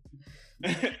that one.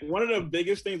 One of the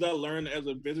biggest things I learned as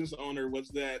a business owner was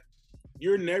that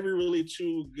you're never really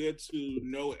too good to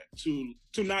know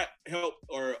to not help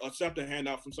or accept a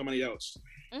handout from somebody else.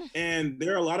 And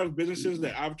there are a lot of businesses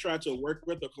that I've tried to work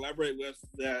with or collaborate with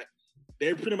that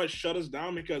they pretty much shut us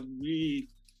down because they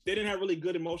didn't have really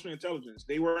good emotional intelligence.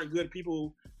 They weren't good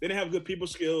people. They didn't have good people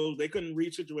skills. They couldn't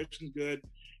read situations good.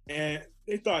 And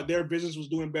they thought their business was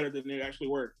doing better than they actually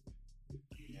were.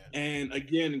 Yeah. And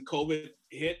again, COVID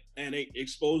hit and it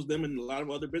exposed them and a lot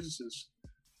of other businesses.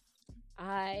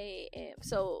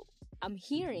 I'm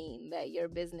hearing that your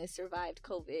business survived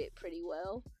COVID pretty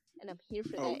well, and I'm here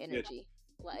for that energy.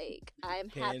 Like, I'm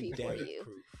happy for you.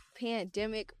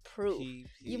 Pandemic proof.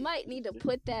 You might need to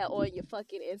put that on your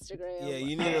fucking Instagram. Yeah,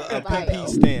 you need a PP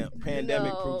stamp.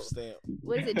 Pandemic proof stamp.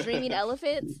 What is it? Dreaming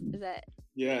Elephants? Is that?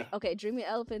 Yeah. Okay, Dreaming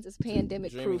Elephants is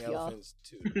pandemic proof, y'all. Elephants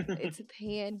too. It's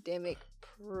pandemic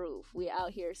proof. We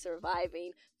out here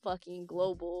surviving fucking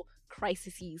global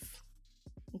crises.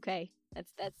 Okay.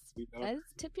 That's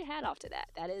tip your hat off to that.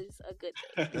 That is a good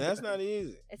thing. And that's not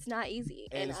easy. It's not easy.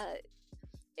 And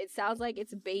it sounds like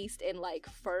it's based in like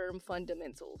firm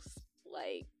fundamentals.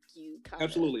 Like you kind of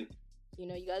absolutely. You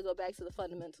know, you gotta go back to the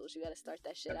fundamentals. You gotta start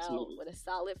that shit out with a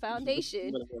solid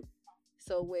foundation.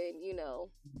 So when, you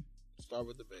know, start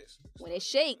with the basics. When it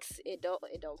shakes, it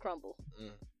don't crumble.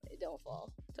 It don't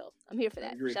fall. So I'm here for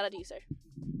that. Shout out to you, sir.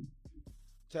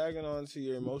 Tagging on to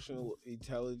your emotional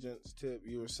intelligence tip,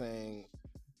 you were saying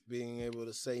being able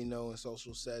to say no in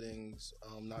social settings,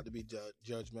 not to be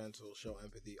judgmental, show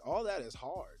empathy. All that is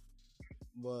hard,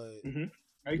 but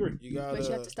I agree. But you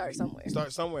have to start somewhere.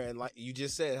 Start somewhere, and like you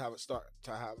just said, have a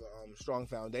strong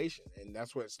foundation, and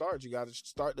that's where it starts. You got to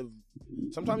start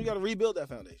sometimes you got to rebuild that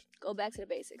foundation. Go back to the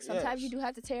basics. Sometimes you do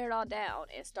have to tear it all down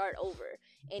and start over,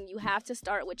 and you have to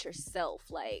start with yourself.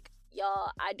 Like,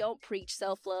 y'all, I don't preach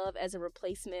self-love as a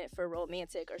replacement for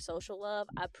romantic or social love.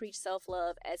 I preach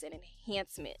self-love as an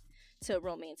enhancement to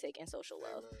romantic and social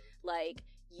love. Like,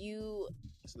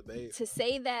 to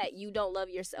say that you don't love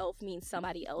yourself means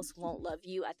somebody else won't love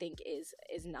you, I think is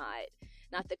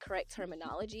not the correct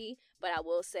terminology. But I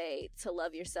will say to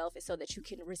love yourself is so that you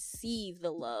can receive the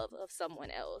love of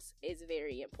someone else is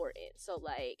very important. So,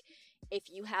 like, if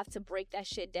you have to break that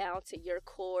shit down to your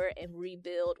core and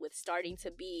rebuild with starting to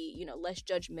be, you know, less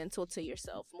judgmental to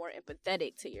yourself, more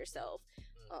empathetic to yourself.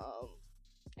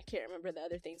 I can't remember the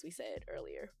other things we said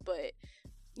earlier, but,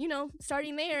 you know,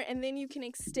 starting there, and then you can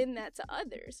extend that to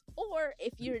others. Or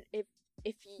if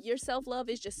your self-love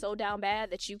is just so down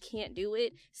bad that you can't do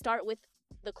it, start with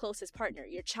the closest partner,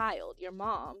 your child, your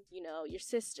mom, you know, your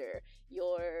sister,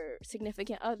 your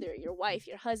significant other, your wife,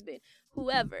 your husband,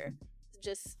 whoever.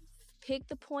 Just pick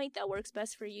the point that works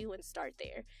best for you and start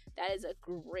there. That is a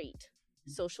great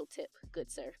social tip,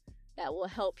 good sir. That will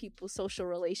help people's social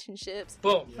relationships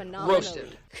phenomenally.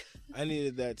 Roasted. I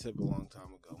needed that tip a long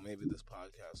time ago. Maybe this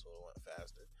podcast would have went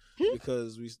faster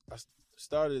because I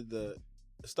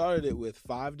started it with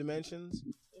 5 dimensions.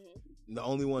 The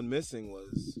only one missing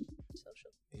was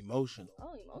social. Emotional.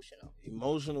 Oh, emotional.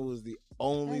 Emotional was the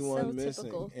only one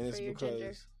missing, and it's because.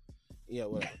 Gender. Yeah,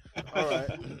 whatever. All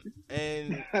right.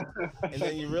 And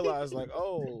then you realize, like,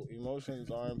 oh,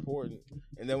 emotions are important.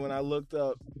 And then when I looked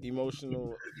up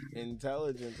emotional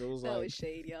intelligence, it was like... That was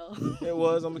shade, y'all. It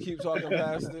was. I'm going to keep talking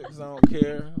past it because I don't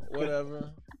care.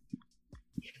 Whatever.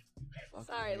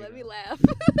 Sorry, let me laugh.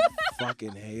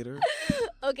 Fucking hater.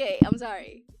 Okay, I'm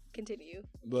sorry. Continue.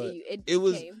 But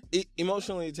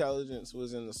emotional intelligence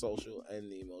was in the social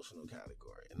and the emotional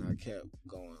category. And I kept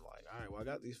going like, all right, well, I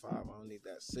got these 5. I don't need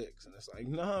that 6. And it's like,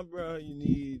 nah, bro, you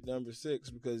need number 6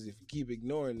 because if you keep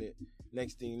ignoring it,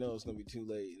 next thing you know, it's going to be too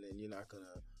late. And then you're not going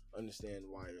to understand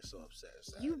why you're so upset.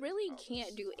 You really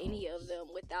can't do any of them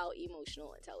without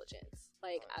emotional intelligence.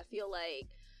 Like, I feel like,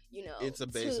 you know, it's the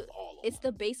base of all of them. It's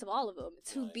the base of all of them.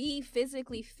 To be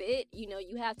physically fit, you know,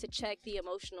 you have to check the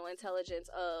emotional intelligence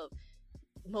of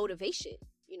motivation.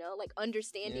 You know, like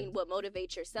understanding what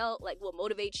motivates yourself, like what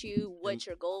motivates you, what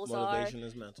your goals Motivation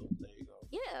is mental. There you go.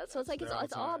 Yeah, so it's like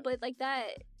it's all, but like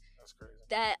that. That's crazy.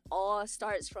 That all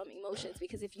starts from emotions,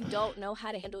 because if you don't know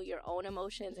how to handle your own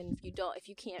emotions, and if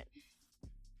you can't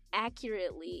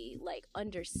accurately like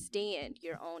understand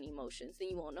your own emotions, then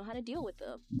you won't know how to deal with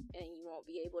them, and you won't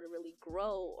be able to really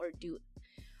grow or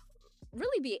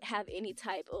have any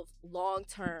type of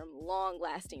long-term,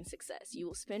 long-lasting success. You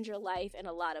will spend your life in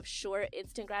a lot of short,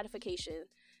 instant gratification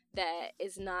that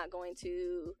is not going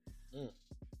to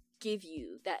give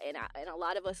you that. And a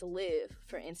lot of us live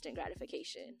for instant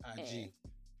gratification.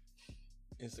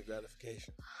 Instant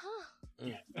gratification.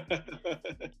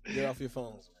 Get off your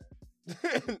phones,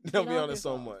 man. Don't be on it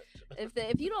so much.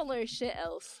 If you don't learn shit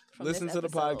else from listen this to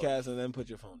episode, the podcast and then put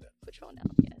your phone down. Put your phone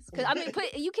down, yes. Because I mean,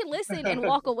 you can listen and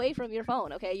walk away from your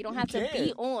phone. Okay, you don't have to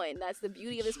be on. That's the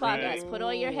beauty of this podcast. Put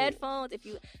on your headphones.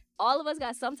 All of us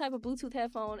got some type of Bluetooth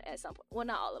headphone at some point. Well,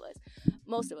 not all of us,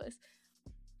 most of us.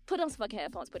 Put on some fucking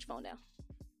headphones. Put your phone down.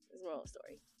 It's a moral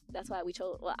story. That's why we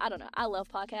chose. Well, I don't know. I love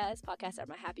podcasts. Podcasts are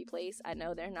my happy place. I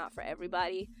know they're not for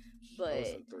everybody, but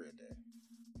listen 3 a day.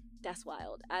 That's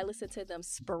wild. I listen to them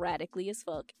sporadically as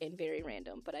fuck and very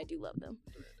random, but I do love them.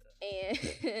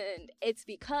 And it's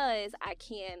because I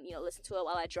can, listen to it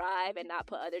while I drive and not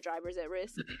put other drivers at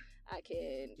risk. I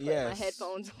can put my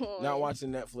headphones on. Not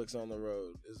watching Netflix on the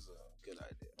road is a good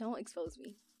idea. Don't expose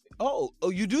me. Oh,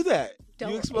 you do that.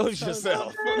 Don't you expose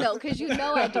yourself. No, because you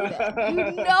know I do that.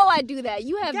 You know I do that.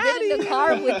 You have been in the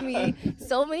car with me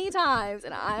so many times,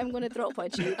 and I'm going to throat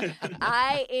punch you.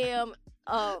 I am...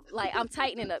 I'm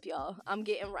tightening up, y'all. I'm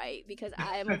getting right because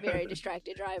I am a very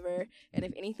distracted driver, and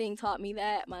if anything taught me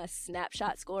that, my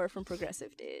snapshot score from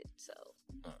Progressive did. So,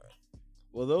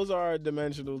 well, those are our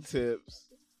dimensional tips.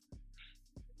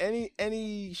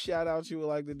 Any shout outs you would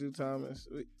like to do, Thomas?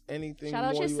 Anything shout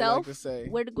out more yourself. You would like to say?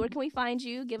 Where can we find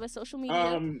you? Give us social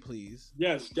media, please.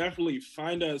 Yes, definitely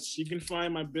find us. You can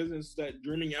find my business at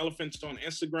Dreaming Elephants on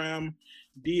Instagram,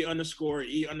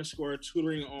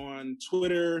 D_E_tutoring on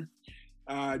Twitter.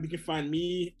 You can find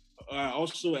me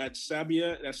also at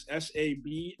Sabia, that's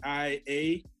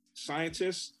SABIA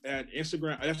Scientist at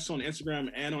Instagram. That's on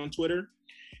Instagram and on Twitter.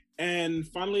 And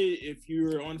finally, if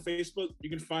you're on Facebook, you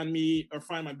can find me or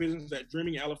find my business at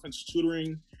Dreaming Elephants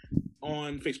Tutoring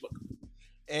on Facebook.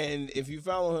 And if you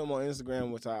follow him on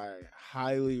Instagram, which I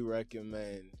highly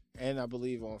recommend, and I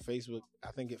believe on Facebook,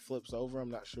 I think it flips over. I'm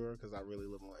not sure because I really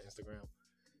live on Instagram.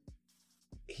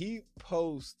 You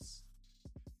post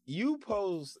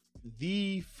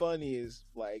the funniest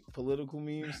political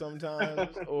memes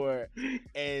sometimes,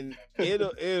 and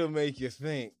it'll make you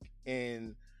think.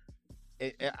 And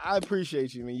I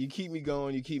appreciate you, man. You keep me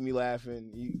going, you keep me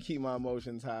laughing, you keep my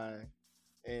emotions high,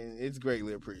 and it's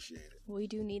greatly appreciated. We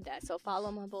do need that. So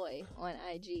follow my boy on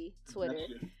IG, Twitter.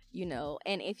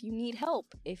 And if you need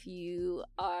help,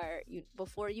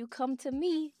 before you come to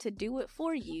me to do it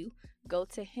for you, go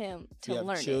to him to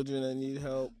learn it. Children that need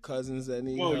help, cousins that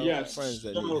need help, friends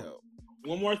that need help.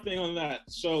 One more thing on that.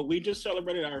 So we just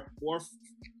celebrated our 4th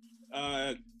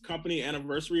company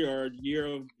anniversary, our year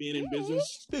of being in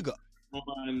business. Big up.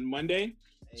 On Monday.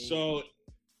 Hey. So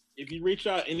if you reach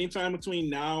out anytime between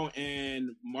now and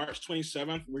March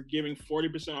 27th, we're giving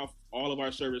 40% off all of our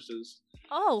services.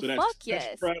 Oh, so fuck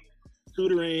yes. Prep,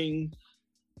 tutoring,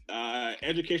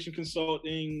 education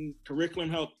consulting, curriculum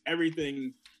help,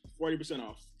 everything, 40%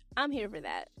 off. I'm here for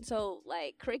that. So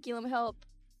curriculum help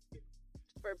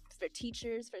for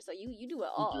teachers, so you do it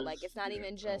all. It's not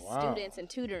even just students and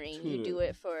tutoring. You do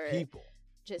it for people.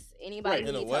 Just anybody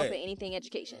who needs help in anything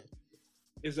education.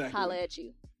 Exactly. Holla at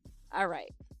you. All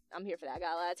right. I'm here for that. I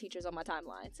got a lot of teachers on my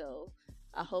timeline, so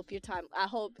I hope your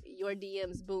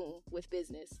DMs boom with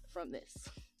business from this.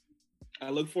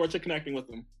 I look forward to connecting with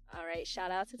them. All right.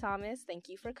 Shout out to Thomas. Thank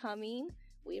you for coming.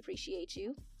 We appreciate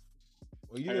you.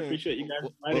 Well, I appreciate you guys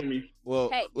inviting me. Well,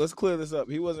 hey. Let's clear this up.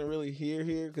 He wasn't really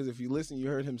here because if you listen, you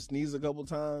heard him sneeze a couple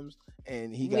times,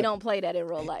 and we don't play that in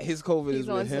real life. His COVID is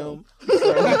with him.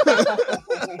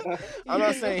 So, I'm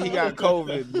not saying he got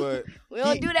COVID, but we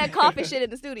don't do that coughing shit in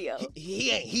the studio.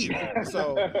 He ain't here.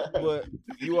 So, but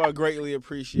you are greatly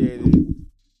appreciated.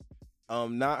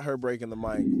 Not her breaking the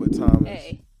mic, but Thomas.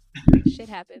 Hey, shit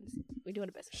happens. We're doing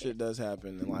the best. Shit does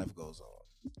happen, and life goes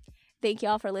on. Thank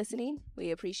y'all for listening.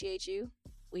 We appreciate you.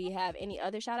 We have any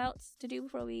other shout outs to do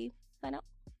before we sign out?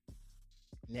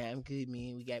 Nah, I'm good,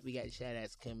 man. We got shout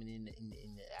outs coming in the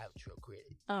outro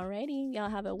credit. Alrighty. Y'all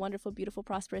have a wonderful, beautiful,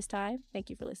 prosperous time. Thank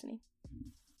you for listening.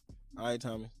 All right,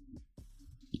 Tommy.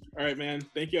 All right, man.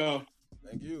 Thank y'all.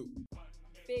 Thank you.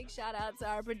 Big shout out to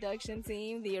our production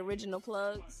team, the original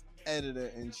plugs.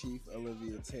 Editor-in-Chief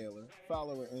Olivia Taylor.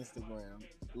 Follow her Instagram,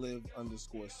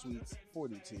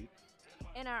 live_sweets42.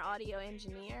 And our audio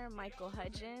engineer, Michael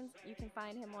Hudgens. You can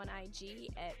find him on IG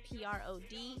at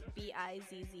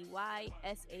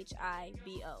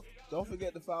PRODBIZZYSHIBO. Don't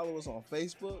forget to follow us on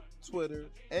Facebook, Twitter,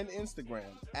 and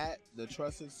Instagram at The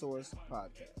Trusted Source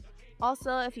Podcast.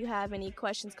 Also, if you have any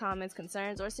questions, comments,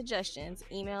 concerns, or suggestions,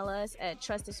 email us at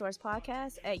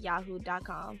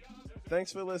trustedsourcepodcast@yahoo.com.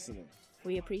 Thanks for listening.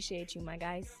 We appreciate you, my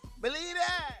guys. Believe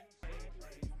that!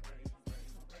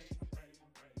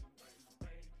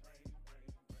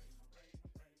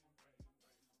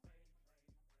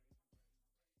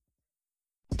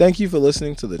 Thank you for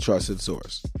listening to The Trusted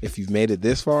Source. If you've made it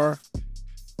this far,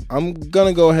 I'm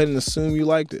going to go ahead and assume you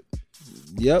liked it.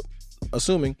 Yep,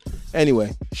 assuming.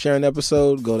 Anyway, share an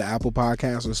episode, go to Apple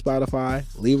Podcasts or Spotify,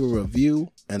 leave a review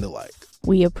and a like.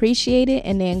 We appreciate it,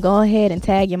 and then go ahead and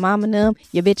tag your mom and them,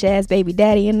 your bitch ass baby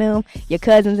daddy and them, your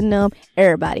cousins and them,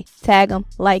 everybody. Tag them,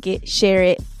 like it, share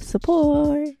it,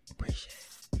 support. Appreciate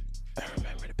it. And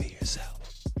remember to be yourself.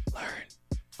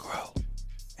 Learn, grow,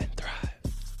 and thrive.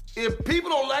 If people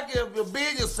don't like it if you're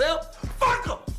being yourself, fuck them.